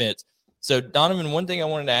that defense. So, Donovan, one thing I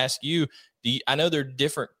wanted to ask you, I know there are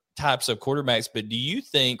different types of quarterbacks, but do you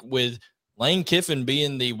think with Lane Kiffin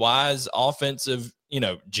being the wise offensive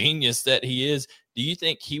genius that he is, do you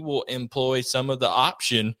think he will employ some of the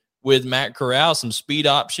option with Matt Corral, some speed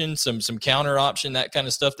option, some counter option, that kind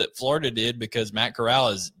of stuff that Florida did, because Matt Corral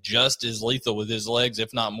is just as lethal with his legs,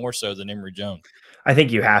 if not more so, than Emory Jones? I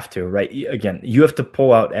think you have to, right? Again, you have to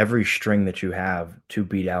pull out every string that you have to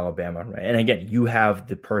beat Alabama, right? And again, you have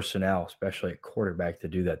the personnel, especially at quarterback, to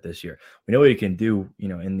do that this year. We know what you can do,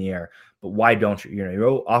 in the air, but why don't you?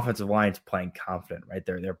 Your offensive line's playing confident, right?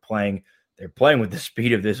 They're playing with the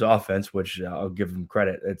speed of this offense, which I'll give them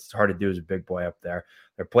credit. It's hard to do as a big boy up there.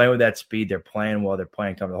 They're playing with that speed. They're playing well. They're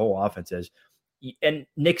playing confident. The whole offense is. And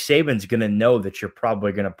Nick Saban's going to know that you're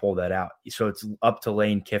probably going to pull that out. So it's up to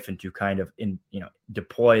Lane Kiffin to kind of,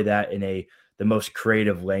 deploy that in the most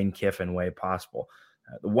creative Lane Kiffin way possible.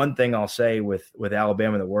 The one thing I'll say with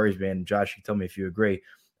Alabama that worries me, and Josh, you tell me if you agree,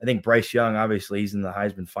 I think Bryce Young, obviously he's in the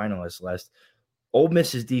Heisman finalist list. Ole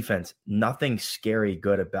Miss's defense, nothing scary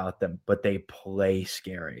good about them, but they play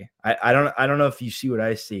scary. I don't know if you see what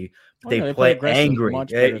I see, but they play angry.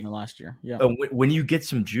 Much better than last year. Yeah. When you get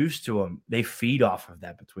some juice to them, they feed off of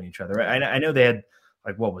that between each other. Right? I know they had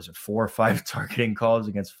like, what was it, 4 or 5 targeting calls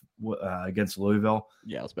against Louisville.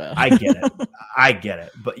 Yeah, it was bad. I get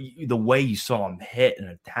it. But the way you saw them hit and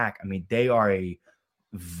attack, I mean, they are a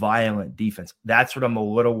violent defense. That's what I'm a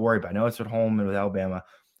little worried about. I know it's at home and with Alabama.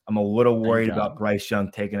 I'm a little worried about Bryce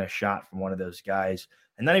Young taking a shot from one of those guys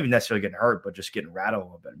and not even necessarily getting hurt, but just getting rattled a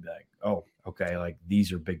little bit and be like, oh, okay, like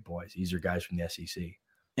these are big boys. These are guys from the SEC.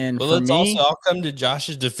 And I'll come to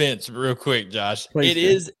Josh's defense real quick, Josh.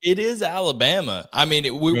 It is Alabama. I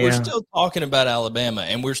mean, we're still talking about Alabama,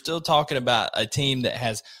 and we're still talking about a team that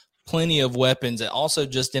has plenty of weapons and also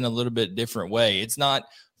just in a little bit different way. It's not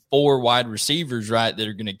 4 wide receivers, right, that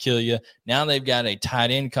are going to kill you. Now they've got a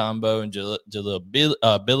tight end combo in Jaleel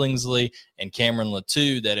Billingsley and Cameron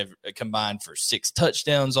Latou that have combined for 6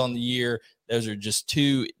 touchdowns on the year. Those are just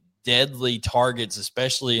 2 deadly targets,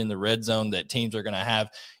 especially in the red zone, that teams are going to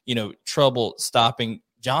have, trouble stopping.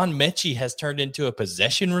 John Mechie has turned into a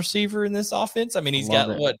possession receiver in this offense. I mean, he's got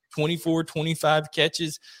 24, 25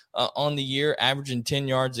 catches on the year, averaging 10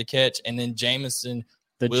 yards a catch. And then Jamison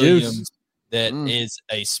Williams, juice. That is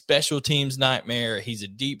a special teams nightmare. He's a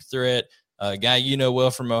deep threat. A guy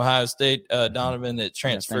well from Ohio State, Donovan, that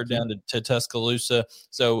transferred down to Tuscaloosa.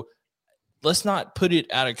 So let's not put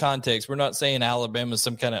it out of context. We're not saying Alabama's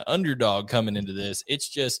some kind of underdog coming into this. It's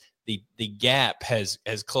just the gap has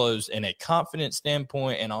closed in a confidence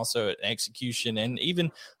standpoint and also an execution and even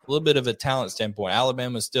a little bit of a talent standpoint.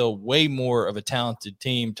 Alabama's still way more of a talented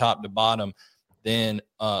team top to bottom than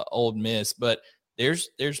Ole Miss, but there's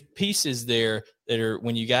pieces there that are,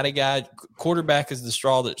 when you got a guy, quarterback is the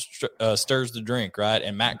straw that stirs the drink, right?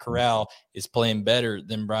 And Matt Corral is playing better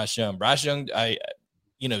than Bryce Young. Bryce Young,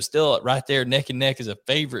 still right there neck and neck as a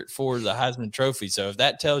favorite for the Heisman Trophy. So if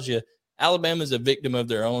that tells you Alabama's a victim of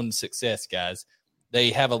their own success, guys,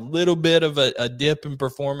 they have a little bit of a dip in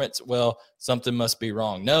performance. Well, something must be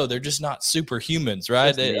wrong. No, they're just not superhumans,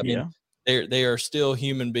 right? They are still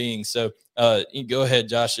human beings. So you go ahead,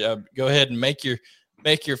 Josh. Go ahead and make your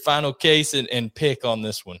final case and pick on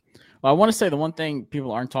this one. Well, I want to say the one thing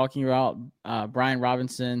people aren't talking about, Brian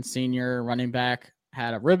Robinson, senior running back,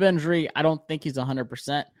 had a rib injury. I don't think he's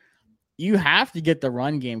 100%. You have to get the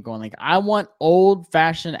run game going. Like, I want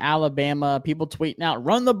old-fashioned Alabama people tweeting out,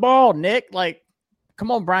 run the ball, Nick. Like,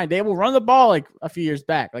 come on, Brian Dable, run the ball like a few years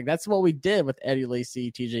back. Like, that's what we did with Eddie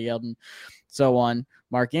Lacy, TJ Yeldon, so on.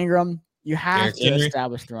 Mark Ingram. You have to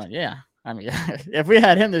establish the run. Yeah. I mean, if we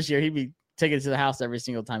had him this year, he'd be taking it to the house every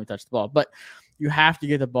single time he touched the ball. But you have to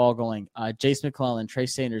get the ball going. Jace McClellan, Trey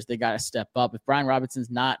Sanders, they got to step up. If Brian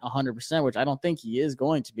Robinson's not 100%, which I don't think he is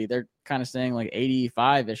going to be, they're kind of saying like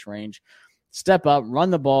 85-ish range. Step up,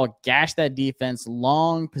 run the ball, gash that defense,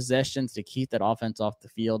 long possessions to keep that offense off the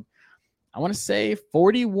field. I want to say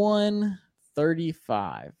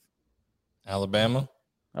 41-35. Alabama?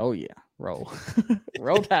 Oh, yeah. Roll.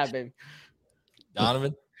 Roll Tide, baby.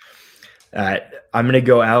 Donovan? I'm going to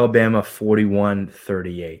go Alabama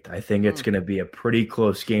 41-38. I think it's going to be a pretty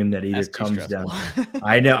close game that either comes down.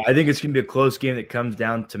 I know. I think it's going to be a close game that comes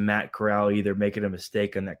down to Matt Corral either making a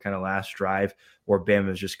mistake on that kind of last drive or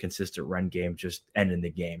Bama's just consistent run game, just ending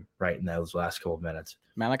the game right in those last couple of minutes.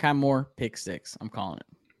 Malachi Moore, pick 6. I'm calling it.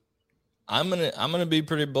 I'm gonna be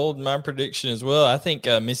pretty bold in my prediction as well. I think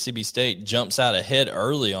Mississippi State jumps out ahead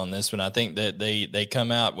early on this one. I think that they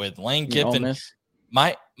come out with Lane Kiffin.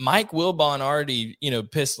 Mike Wilbon already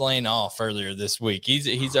pissed Lane off earlier this week.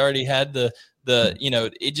 He's already had the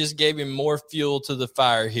it just gave him more fuel to the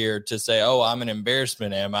fire here to say, oh, I'm an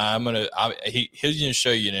embarrassment, am I? He's gonna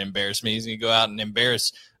show you an embarrassment. He's gonna go out and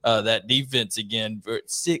embarrass that defense again for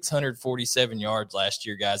 647 yards last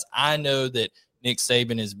year, guys. I know that Nick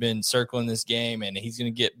Saban has been circling this game, and he's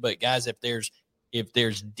going to get. But guys, if there's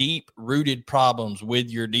deep-rooted problems with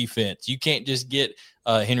your defense, you can't just get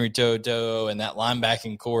Henry To'oTo'o and that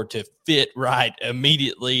linebacking core to fit right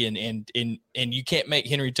immediately, and you can't make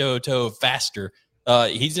Henry To'oTo'o faster.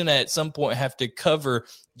 He's going to at some point have to cover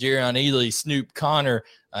Jerrion Ealy, Snoop Connor,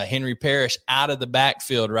 Henry Parrish out of the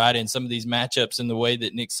backfield, right, in some of these matchups in the way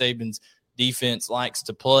that Nick Saban's defense likes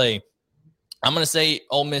to play. I'm going to say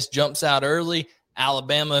Ole Miss jumps out early.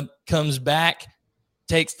 Alabama comes back,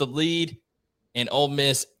 takes the lead, and Ole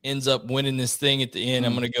Miss ends up winning this thing at the end.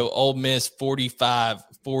 I'm going to go Ole Miss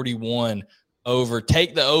 45-41 over.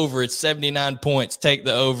 Take the over. It's 79 points. Take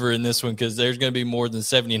the over in this one because there's going to be more than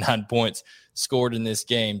 79 points scored in this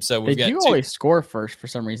game. So we've got always score first for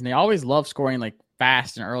some reason. They always love scoring like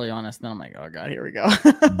fast and early on us. And then I'm like, oh, God, here we go.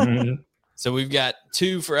 So we've got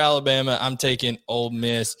 2 for Alabama. I'm taking Ole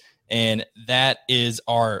Miss, and that is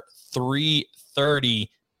our 3:30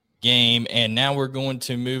 game. And now we're going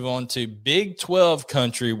to move on to Big 12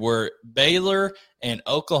 country, where Baylor and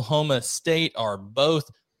Oklahoma State are both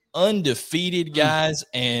undefeated guys,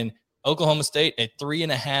 and Oklahoma State a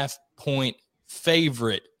 3.5-point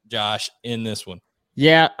favorite, Josh, in this one.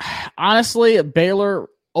 Yeah, honestly, Baylor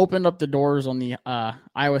opened up the doors on the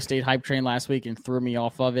Iowa State hype train last week and threw me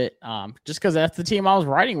off of it, just because that's the team I was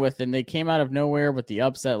riding with, and they came out of nowhere with the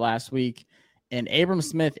upset last week. And Abram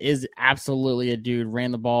Smith is absolutely a dude,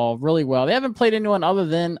 ran the ball really well. They haven't played anyone other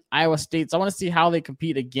than Iowa State, so I want to see how they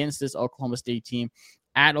compete against this Oklahoma State team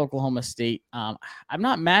at Oklahoma State. I'm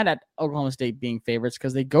not mad at Oklahoma State being favorites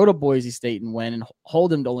because they go to Boise State and win and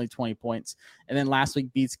hold them to only 20 points. And then last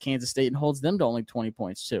week beats Kansas State and holds them to only 20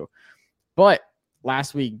 points too. But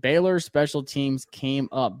last week, Baylor's special teams came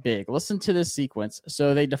up big. Listen to this sequence.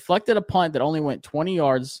 So they deflected a punt that only went 20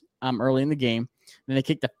 yards early in the game. Then they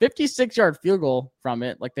kicked a 56-yard field goal from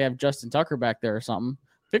it, like they have Justin Tucker back there or something.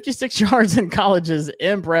 56 yards in college is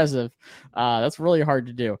impressive. That's really hard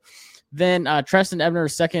to do. Then Treston Ebner,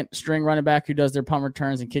 second-string running back who does their punt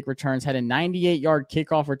returns and kick returns, had a 98-yard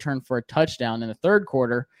kickoff return for a touchdown in the third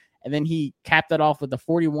quarter, and then he capped that off with a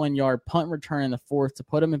 41-yard punt return in the fourth to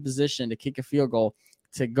put him in position to kick a field goal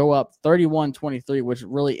to go up 31-23, which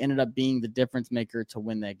really ended up being the difference maker to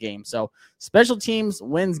win that game. So special teams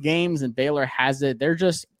wins games, and Baylor has it.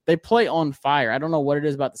 They play on fire. I don't know what it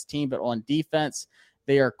is about this team, but on defense,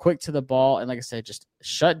 they are quick to the ball. And like I said, just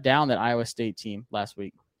shut down that Iowa State team last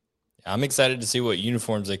week. I'm excited to see what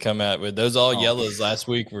uniforms they come out with. Those all yellows last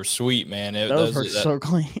week were sweet, man. Those were so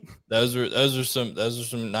clean. Those are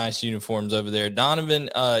some nice uniforms over there. Donovan,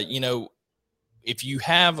 if you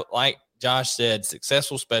have, like Josh said,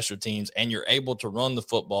 successful special teams and you're able to run the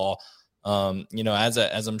football,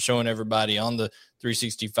 as I'm showing everybody on the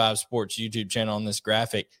 365 Sports YouTube channel on this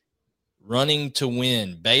graphic, running to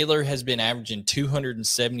win. Baylor has been averaging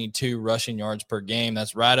 272 rushing yards per game.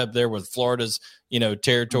 That's right up there with Florida's,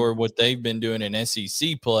 territory, what they've been doing in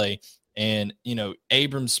SEC play. And,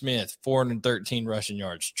 Abram Smith, 413 rushing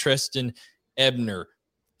yards. Treston Ebner,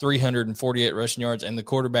 348 rushing yards. And the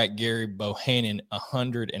quarterback, Gary Bohannon,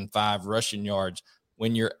 105 rushing yards.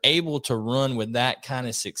 When you're able to run with that kind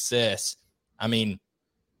of success, I mean,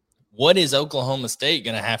 what is Oklahoma State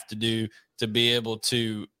going to have to do to be able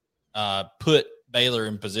to put Baylor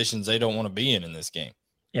in positions they don't want to be in this game?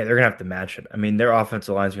 Yeah, they're going to have to match it. I mean, their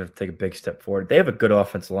offensive line is going to have to take a big step forward. They have a good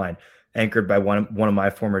offensive line anchored by one of my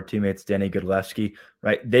former teammates, Danny Godlewski,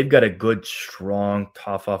 right? They've got a good, strong,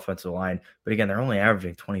 tough offensive line. But again, they're only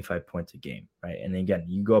averaging 25 points a game, right? And again,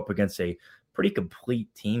 you go up against a pretty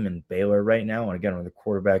complete team in Baylor right now. And again, with the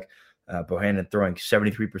quarterback, Bohannon throwing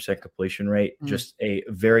 73% completion rate, just a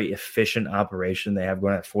very efficient operation. They have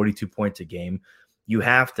going at 42 points a game. You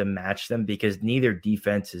have to match them because neither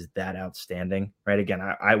defense is that outstanding, right? Again,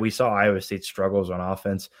 we saw Iowa State struggles on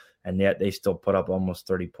offense, and yet they still put up almost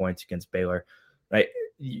 30 points against Baylor, right?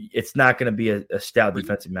 It's not going to be a stout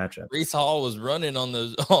defensive matchup. Breece Hall was running on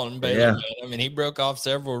Baylor. Yeah. Man. I mean, he broke off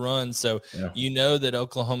several runs, so you know that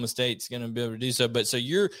Oklahoma State's going to be able to do so. But so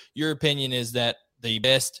your opinion is that the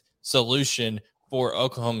best solution for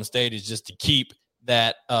Oklahoma State is just to keep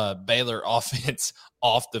that Baylor offense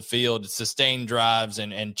off the field, sustain drives,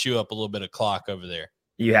 and chew up a little bit of clock over there.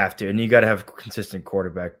 You have to, and you got to have consistent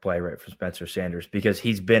quarterback play, right, for Spencer Sanders, because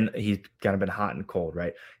he's kind of been hot and cold,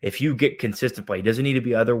 right? If you get consistent play, he doesn't need to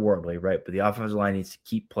be otherworldly, right? But the offensive line needs to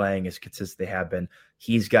keep playing as consistent they have been.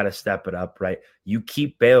 He's got to step it up, right? You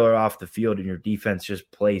keep Baylor off the field and your defense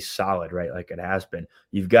just plays solid, right, like it has been.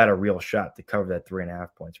 You've got a real shot to cover that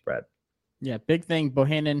 3.5-point spread. Yeah, big thing.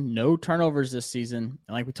 Bohannon, no turnovers this season.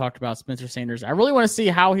 And like we talked about, Spencer Sanders, I really want to see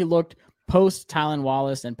how he looked post Tylan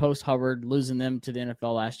Wallace and post Hubbard losing them to the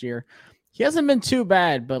NFL last year. He hasn't been too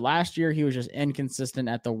bad, but last year he was just inconsistent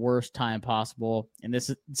at the worst time possible. And this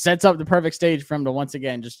sets up the perfect stage for him to once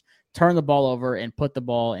again just turn the ball over and put the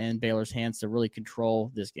ball in Baylor's hands to really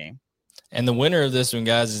control this game. And the winner of this one,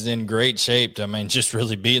 guys, is in great shape. I mean, just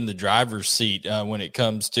really be in the driver's seat when it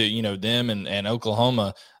comes to, them and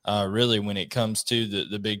Oklahoma, really when it comes to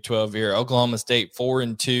the Big 12 here. Oklahoma State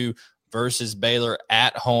 4-2 versus Baylor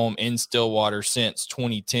at home in Stillwater since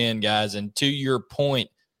 2010, guys. And to your point,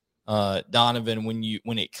 Donovan,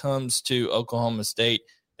 when it comes to Oklahoma State,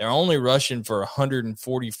 they're only rushing for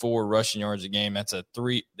 144 rushing yards a game. That's a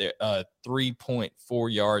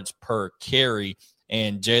 3.4 yards per carry.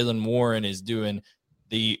 And Jaylen Warren is doing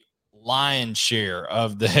the lion's share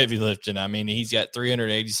of the heavy lifting. I mean, he's got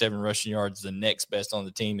 387 rushing yards. The next best on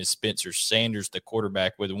the team is Spencer Sanders, the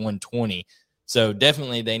quarterback, with 120. So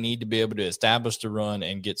definitely they need to be able to establish the run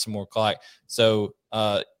and get some more clock. So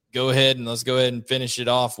go ahead and let's go ahead and finish it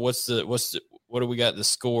off. What do we got the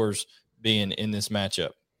scores being in this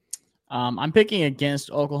matchup? I'm picking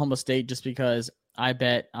against Oklahoma State just because I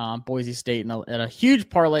bet Boise State in a huge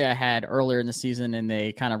parlay I had earlier in the season, and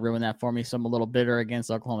they kind of ruined that for me. So I'm a little bitter against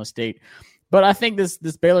Oklahoma State. But I think this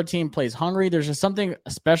Baylor team plays hungry. There's just something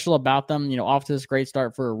special about them, off to this great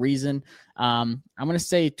start for a reason. I'm going to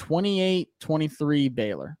say 28-23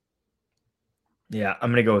 Baylor. Yeah,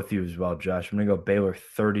 I'm going to go with you as well, Josh. I'm going to go Baylor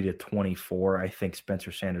 30-24. I think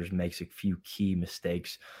Spencer Sanders makes a few key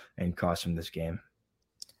mistakes and costs him this game.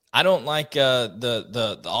 I don't like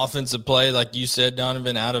the offensive play, like you said,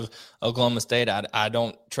 Donovan, out of Oklahoma State. I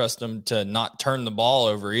don't trust them to not turn the ball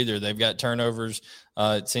over either. They've got turnovers.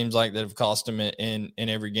 It seems like that have cost them in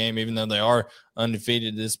every game, even though they are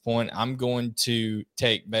undefeated at this point. I'm going to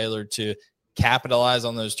take Baylor to capitalize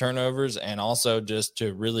on those turnovers and also just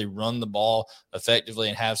to really run the ball effectively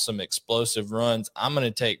and have some explosive runs. I'm going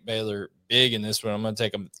to take Baylor big in this one. I'm going to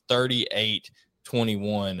take them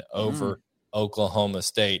 38-21 over Oklahoma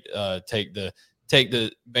State. Take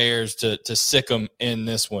the Bears to sick them in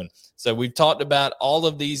this one. So we've talked about all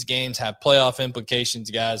of these games have playoff implications,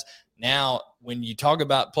 guys. Now, when you talk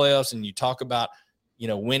about playoffs and you talk about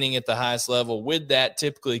winning at the highest level, with that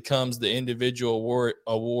typically comes the individual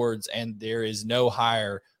awards, and there is no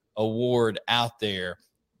higher award out there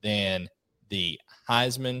than the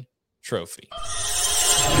Heisman Trophy.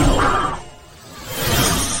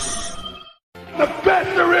 The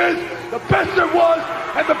best there is, the best there was,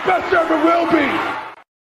 and the best there ever will be.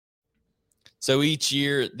 So each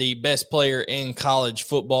year, the best player in college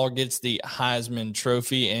football gets the Heisman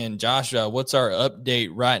Trophy. And Josh, what's our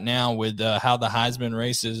update right now with how the Heisman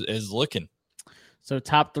race is looking? So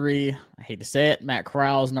top three, I hate to say it, Matt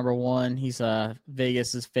Corral is number one. He's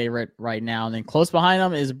Vegas's favorite right now. And then close behind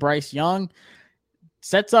him is Bryce Young.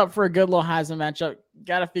 Sets up for a good little Heisman matchup.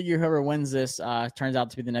 Got to figure whoever wins this turns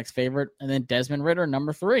out to be the next favorite. And then Desmond Ridder,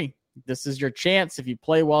 number three. This is your chance. If you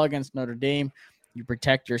play well against Notre Dame, you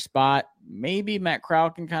protect your spot. Maybe Matt Corral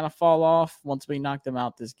can kind of fall off once we knock them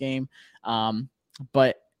out this game.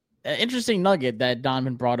 But an interesting nugget that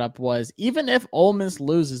Donovan brought up was even if Ole Miss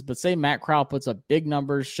loses, but say Matt Corral puts up big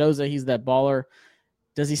numbers, shows that he's that baller,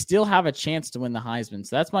 does he still have a chance to win the Heisman?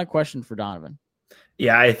 So that's my question for Donovan.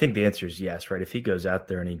 Yeah, I think the answer is yes, right? If he goes out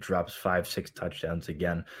there and he drops 5-6 touchdowns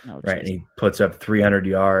again, right, and he puts up 300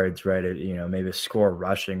 yards, right, maybe a score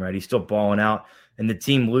rushing, right, he's still balling out, and the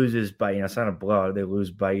team loses by, it's not a blowout, they lose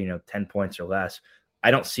by, 10 points or less. I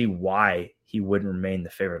don't see why he wouldn't remain the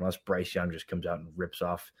favorite unless Bryce Young just comes out and rips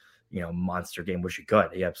off, monster game, which he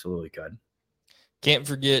could. He absolutely could. Can't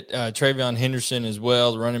forget Travion Henderson as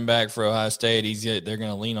well, the running back for Ohio State. They're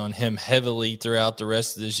going to lean on him heavily throughout the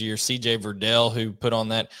rest of this year. C.J. Verdell, who put on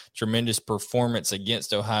that tremendous performance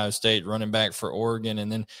against Ohio State, running back for Oregon.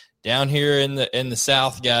 And then down here in the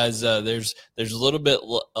South, guys, there's a little bit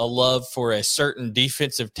of love for a certain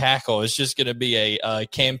defensive tackle. It's just going to be a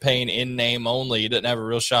campaign in name only. He doesn't have a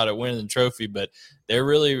real shot at winning the trophy, but they're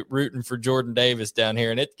really rooting for Jordan Davis down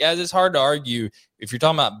here. And guys, it's hard to argue if you're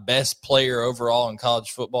talking about best player overall in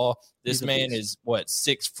college football. This man is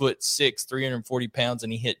 6'6", 340 pounds,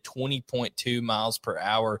 and he hit 20.2 miles per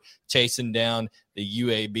hour chasing down the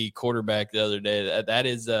UAB quarterback the other day. That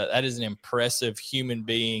is an impressive human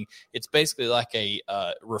being. It's basically like a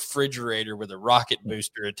refrigerator with a rocket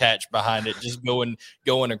booster attached behind it, just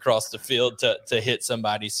going across the field to hit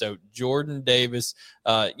somebody. So Jordan Davis,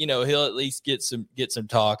 he'll at least get some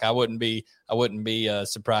talk. I wouldn't be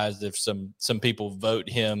surprised if some people vote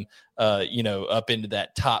him up into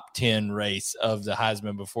that top 10 race of the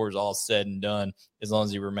Heisman before it's all said and done, as long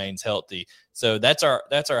as he remains healthy. So that's our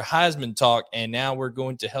Heisman talk. And now we're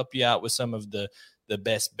going to help you out with some of the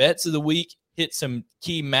best bets of the week, hit some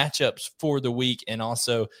key matchups for the week, and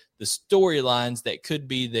also the storylines that could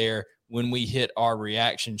be there when we hit our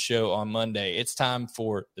reaction show on Monday. It's time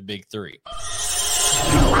for the Big Three.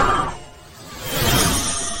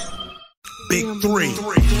 Big Three.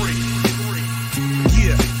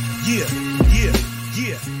 Yeah.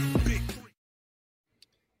 Big Three.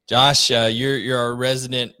 Josh, you're our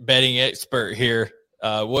resident betting expert here.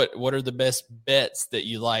 What are the best bets that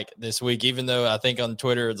you like this week? Even though I think on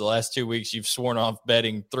Twitter the last 2 weeks you've sworn off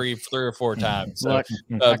betting three or four times. So, Look,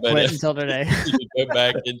 I quit until today. You go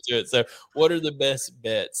back into it. So, what are the best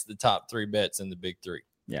bets? The top three bets in the Big Three?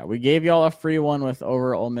 Yeah, we gave y'all a free one with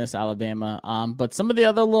over Ole Miss, Alabama. But some of the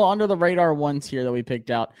other little under the radar ones here that we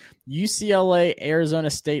picked out: UCLA, Arizona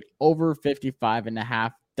State over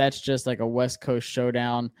 55.5. That's just like a West Coast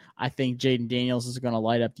showdown. I think Jaden Daniels is going to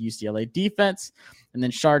light up the UCLA defense. And then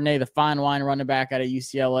Chardonnay, the fine wine running back out of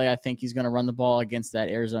UCLA, I think he's going to run the ball against that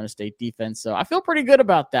Arizona State defense. So I feel pretty good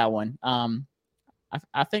about that one.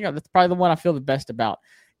 I think that's probably the one I feel the best about.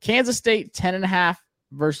 Kansas State, 10.5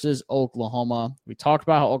 versus Oklahoma. We talked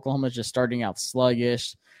about how Oklahoma is just starting out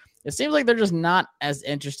sluggish. It seems like they're just not as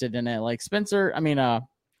interested in it. Like Spencer Rattler.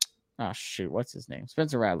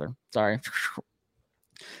 Sorry.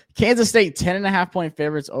 Kansas State, 10.5-point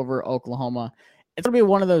favorites over Oklahoma. It's going to be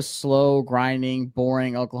one of those slow, grinding,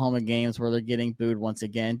 boring Oklahoma games where they're getting booed once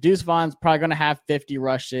again. Deuce Vaughn's probably going to have 50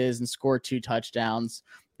 rushes and score 2 touchdowns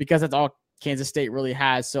because that's all Kansas State really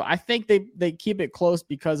has. So I think they keep it close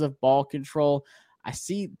because of ball control. I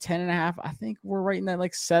see 10.5. I think we're right in that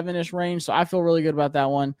like 7-ish range. So I feel really good about that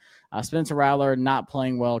one. Spencer Rattler not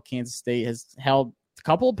playing well. Kansas State has held a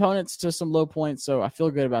couple opponents to some low points. So I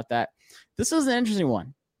feel good about that. This is an interesting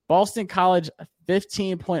one. Boston College,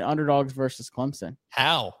 15-point underdogs versus Clemson.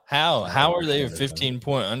 How are they a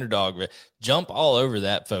 15-point underdog? Jump all over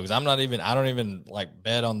that, folks. I don't even like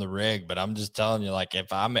bet on the reg, but I'm just telling you, like,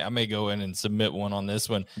 if I may go in and submit one on this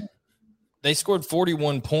one. They scored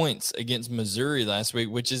 41 points against Missouri last week,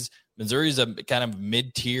 which is Missouri's a kind of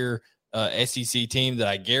mid-tier SEC team that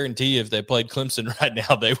I guarantee if they played Clemson right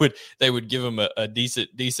now, they would give them a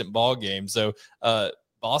decent ball game. So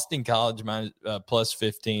Boston College plus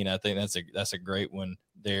 15. I think that's a great one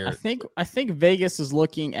there. I think Vegas is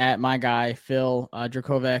looking at my guy Phil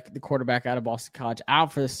Dracovic, the quarterback out of Boston College,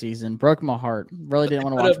 out for the season. Broke my heart. Really didn't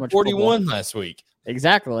want to watch much 41 football. Last week.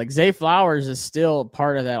 Exactly. Like Zay Flowers is still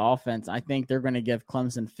part of that offense. I think they're going to give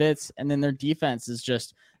Clemson fits, and then their defense has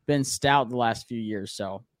just been stout the last few years.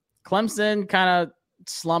 So Clemson kind of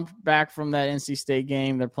slumped back from that NC State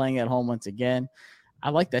game. They're playing at home once again.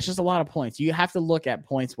 I like that. It's just a lot of points. You have to look at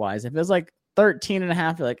points wise. If it's like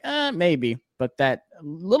 13.5, you're like, maybe. But that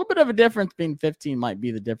little bit of a difference being 15 might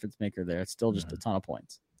be the difference maker there. It's still just a ton of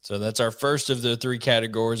points. So that's our first of the 3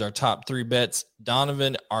 categories, our top 3 bets.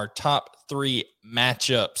 Donovan, our top 3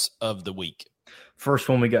 matchups of the week. First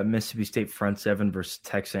one, we got Mississippi State front 7 versus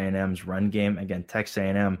Texas A&M's run game. Again, Texas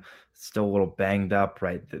A&M still a little banged up,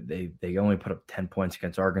 right? They only put up 10 points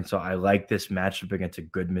against Arkansas. I like this matchup against a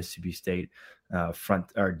good Mississippi State front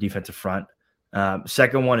or defensive front.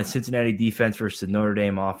 Second one is Cincinnati defense versus the Notre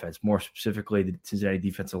Dame offense, more specifically the Cincinnati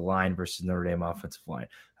defensive line versus Notre Dame offensive line.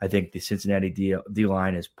 I think the Cincinnati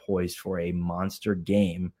D-line is poised for a monster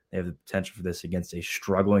game. They have the potential for this against a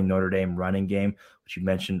struggling Notre Dame running game, which you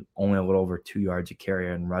mentioned only a little over 2 yards a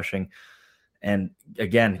carry in rushing. And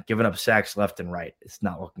again, giving up sacks left and right. It's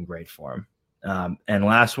not looking great for him. And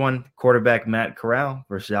last one, quarterback Matt Corral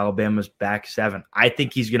versus Alabama's back 7. I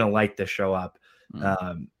think he's going to light the show up.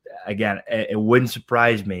 Again, it wouldn't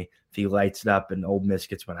surprise me if he lights it up and Ole Miss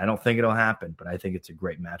gets one. I don't think it'll happen, but I think it's a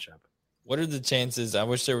great matchup. What are the chances? I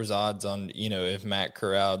wish there was odds on, if Matt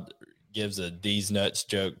Corral gives a D's nuts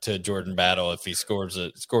joke to Jordan Battle if he scores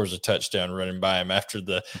a touchdown running by him after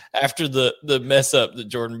the mess up that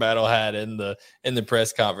Jordan Battle had in the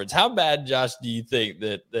press conference. How bad, Josh, do you think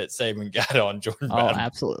that Saban got on Jordan Battle? Oh,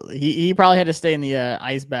 absolutely. He probably had to stay in the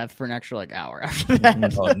ice bath for an extra hour after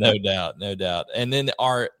that. Oh, no doubt. And then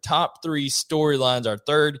our top 3 storylines, our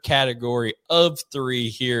third category of 3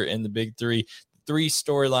 here in the Big 3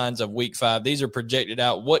 storylines of Week 5. These are projected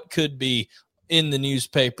out. What could be in the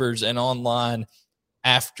newspapers and online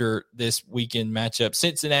after this weekend matchup?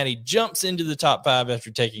 Cincinnati jumps into the top 5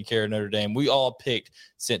 after taking care of Notre Dame. We all picked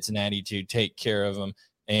Cincinnati to take care of them,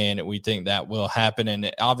 and we think that will happen.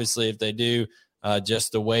 And obviously, if they do,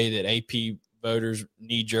 just the way that AP voters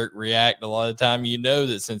knee-jerk react, a lot of the time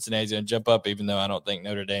that Cincinnati's going to jump up, even though I don't think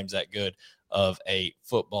Notre Dame's that good of a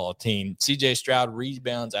football team. CJ Stroud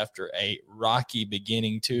rebounds after a rocky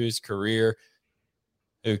beginning to his career.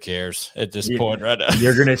 Who cares at this point right now?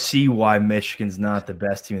 You're going to see why Michigan's not the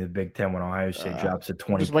best team in the Big Ten when Ohio State drops a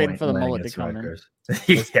 20 just waiting for the mullet to come in.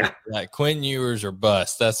 Yeah. Like Quinn Ewers or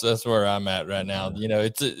bust. That's where I'm at right now.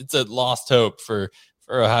 It's a lost hope for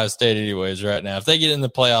Ohio State anyways right now. If they get in the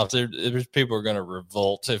playoffs, there's people are going to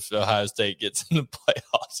revolt if Ohio State gets in the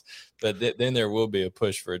playoffs. But then there will be a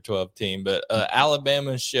push for a 12 team. But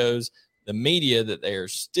Alabama shows the media that they are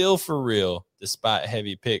still for real despite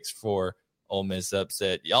heavy picks for Ole Miss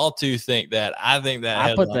upset. Y'all two think that. I think that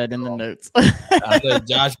I put that in the notes. I know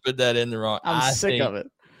Josh put that in the wrong. I'm sick of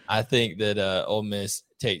it. I think that Ole Miss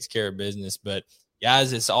takes care of business. But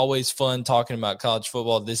guys, it's always fun talking about college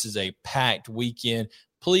football. This is a packed weekend.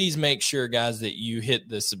 Please make sure, guys, that you hit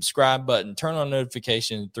the subscribe button, turn on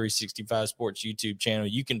notification 365 Sports YouTube channel.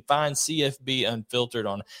 You can find CFB Unfiltered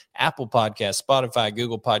on Apple Podcasts, Spotify,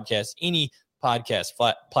 Google Podcasts, any podcast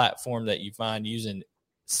platform that you find using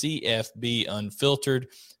CFB Unfiltered.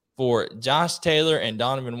 For Josh Taylor and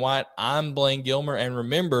Donovan White, I'm Blaine Gilmer. And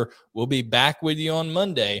remember, we'll be back with you on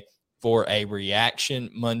Monday for a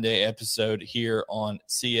Reaction Monday episode here on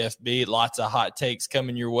CFB. Lots of hot takes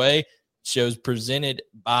coming your way. Shows presented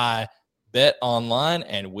by Bet Online,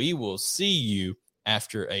 and we will see you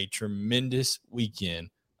after a tremendous weekend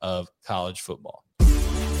of college football.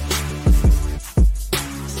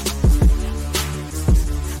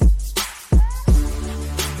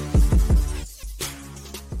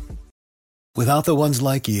 Without the ones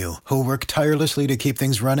like you, who work tirelessly to keep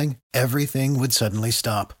things running, everything would suddenly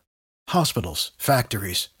stop. Hospitals,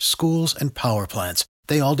 factories, schools, and power plants,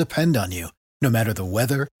 they all depend on you. No matter the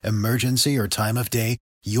weather, emergency, or time of day,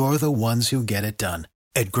 you're the ones who get it done.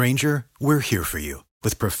 At Grainger, we're here for you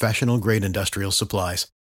with professional-grade industrial supplies.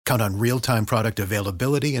 Count on real-time product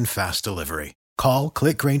availability and fast delivery. Call,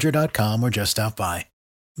 click Grainger.com, or just stop by.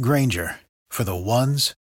 Grainger, for the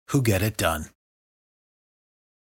ones who get it done.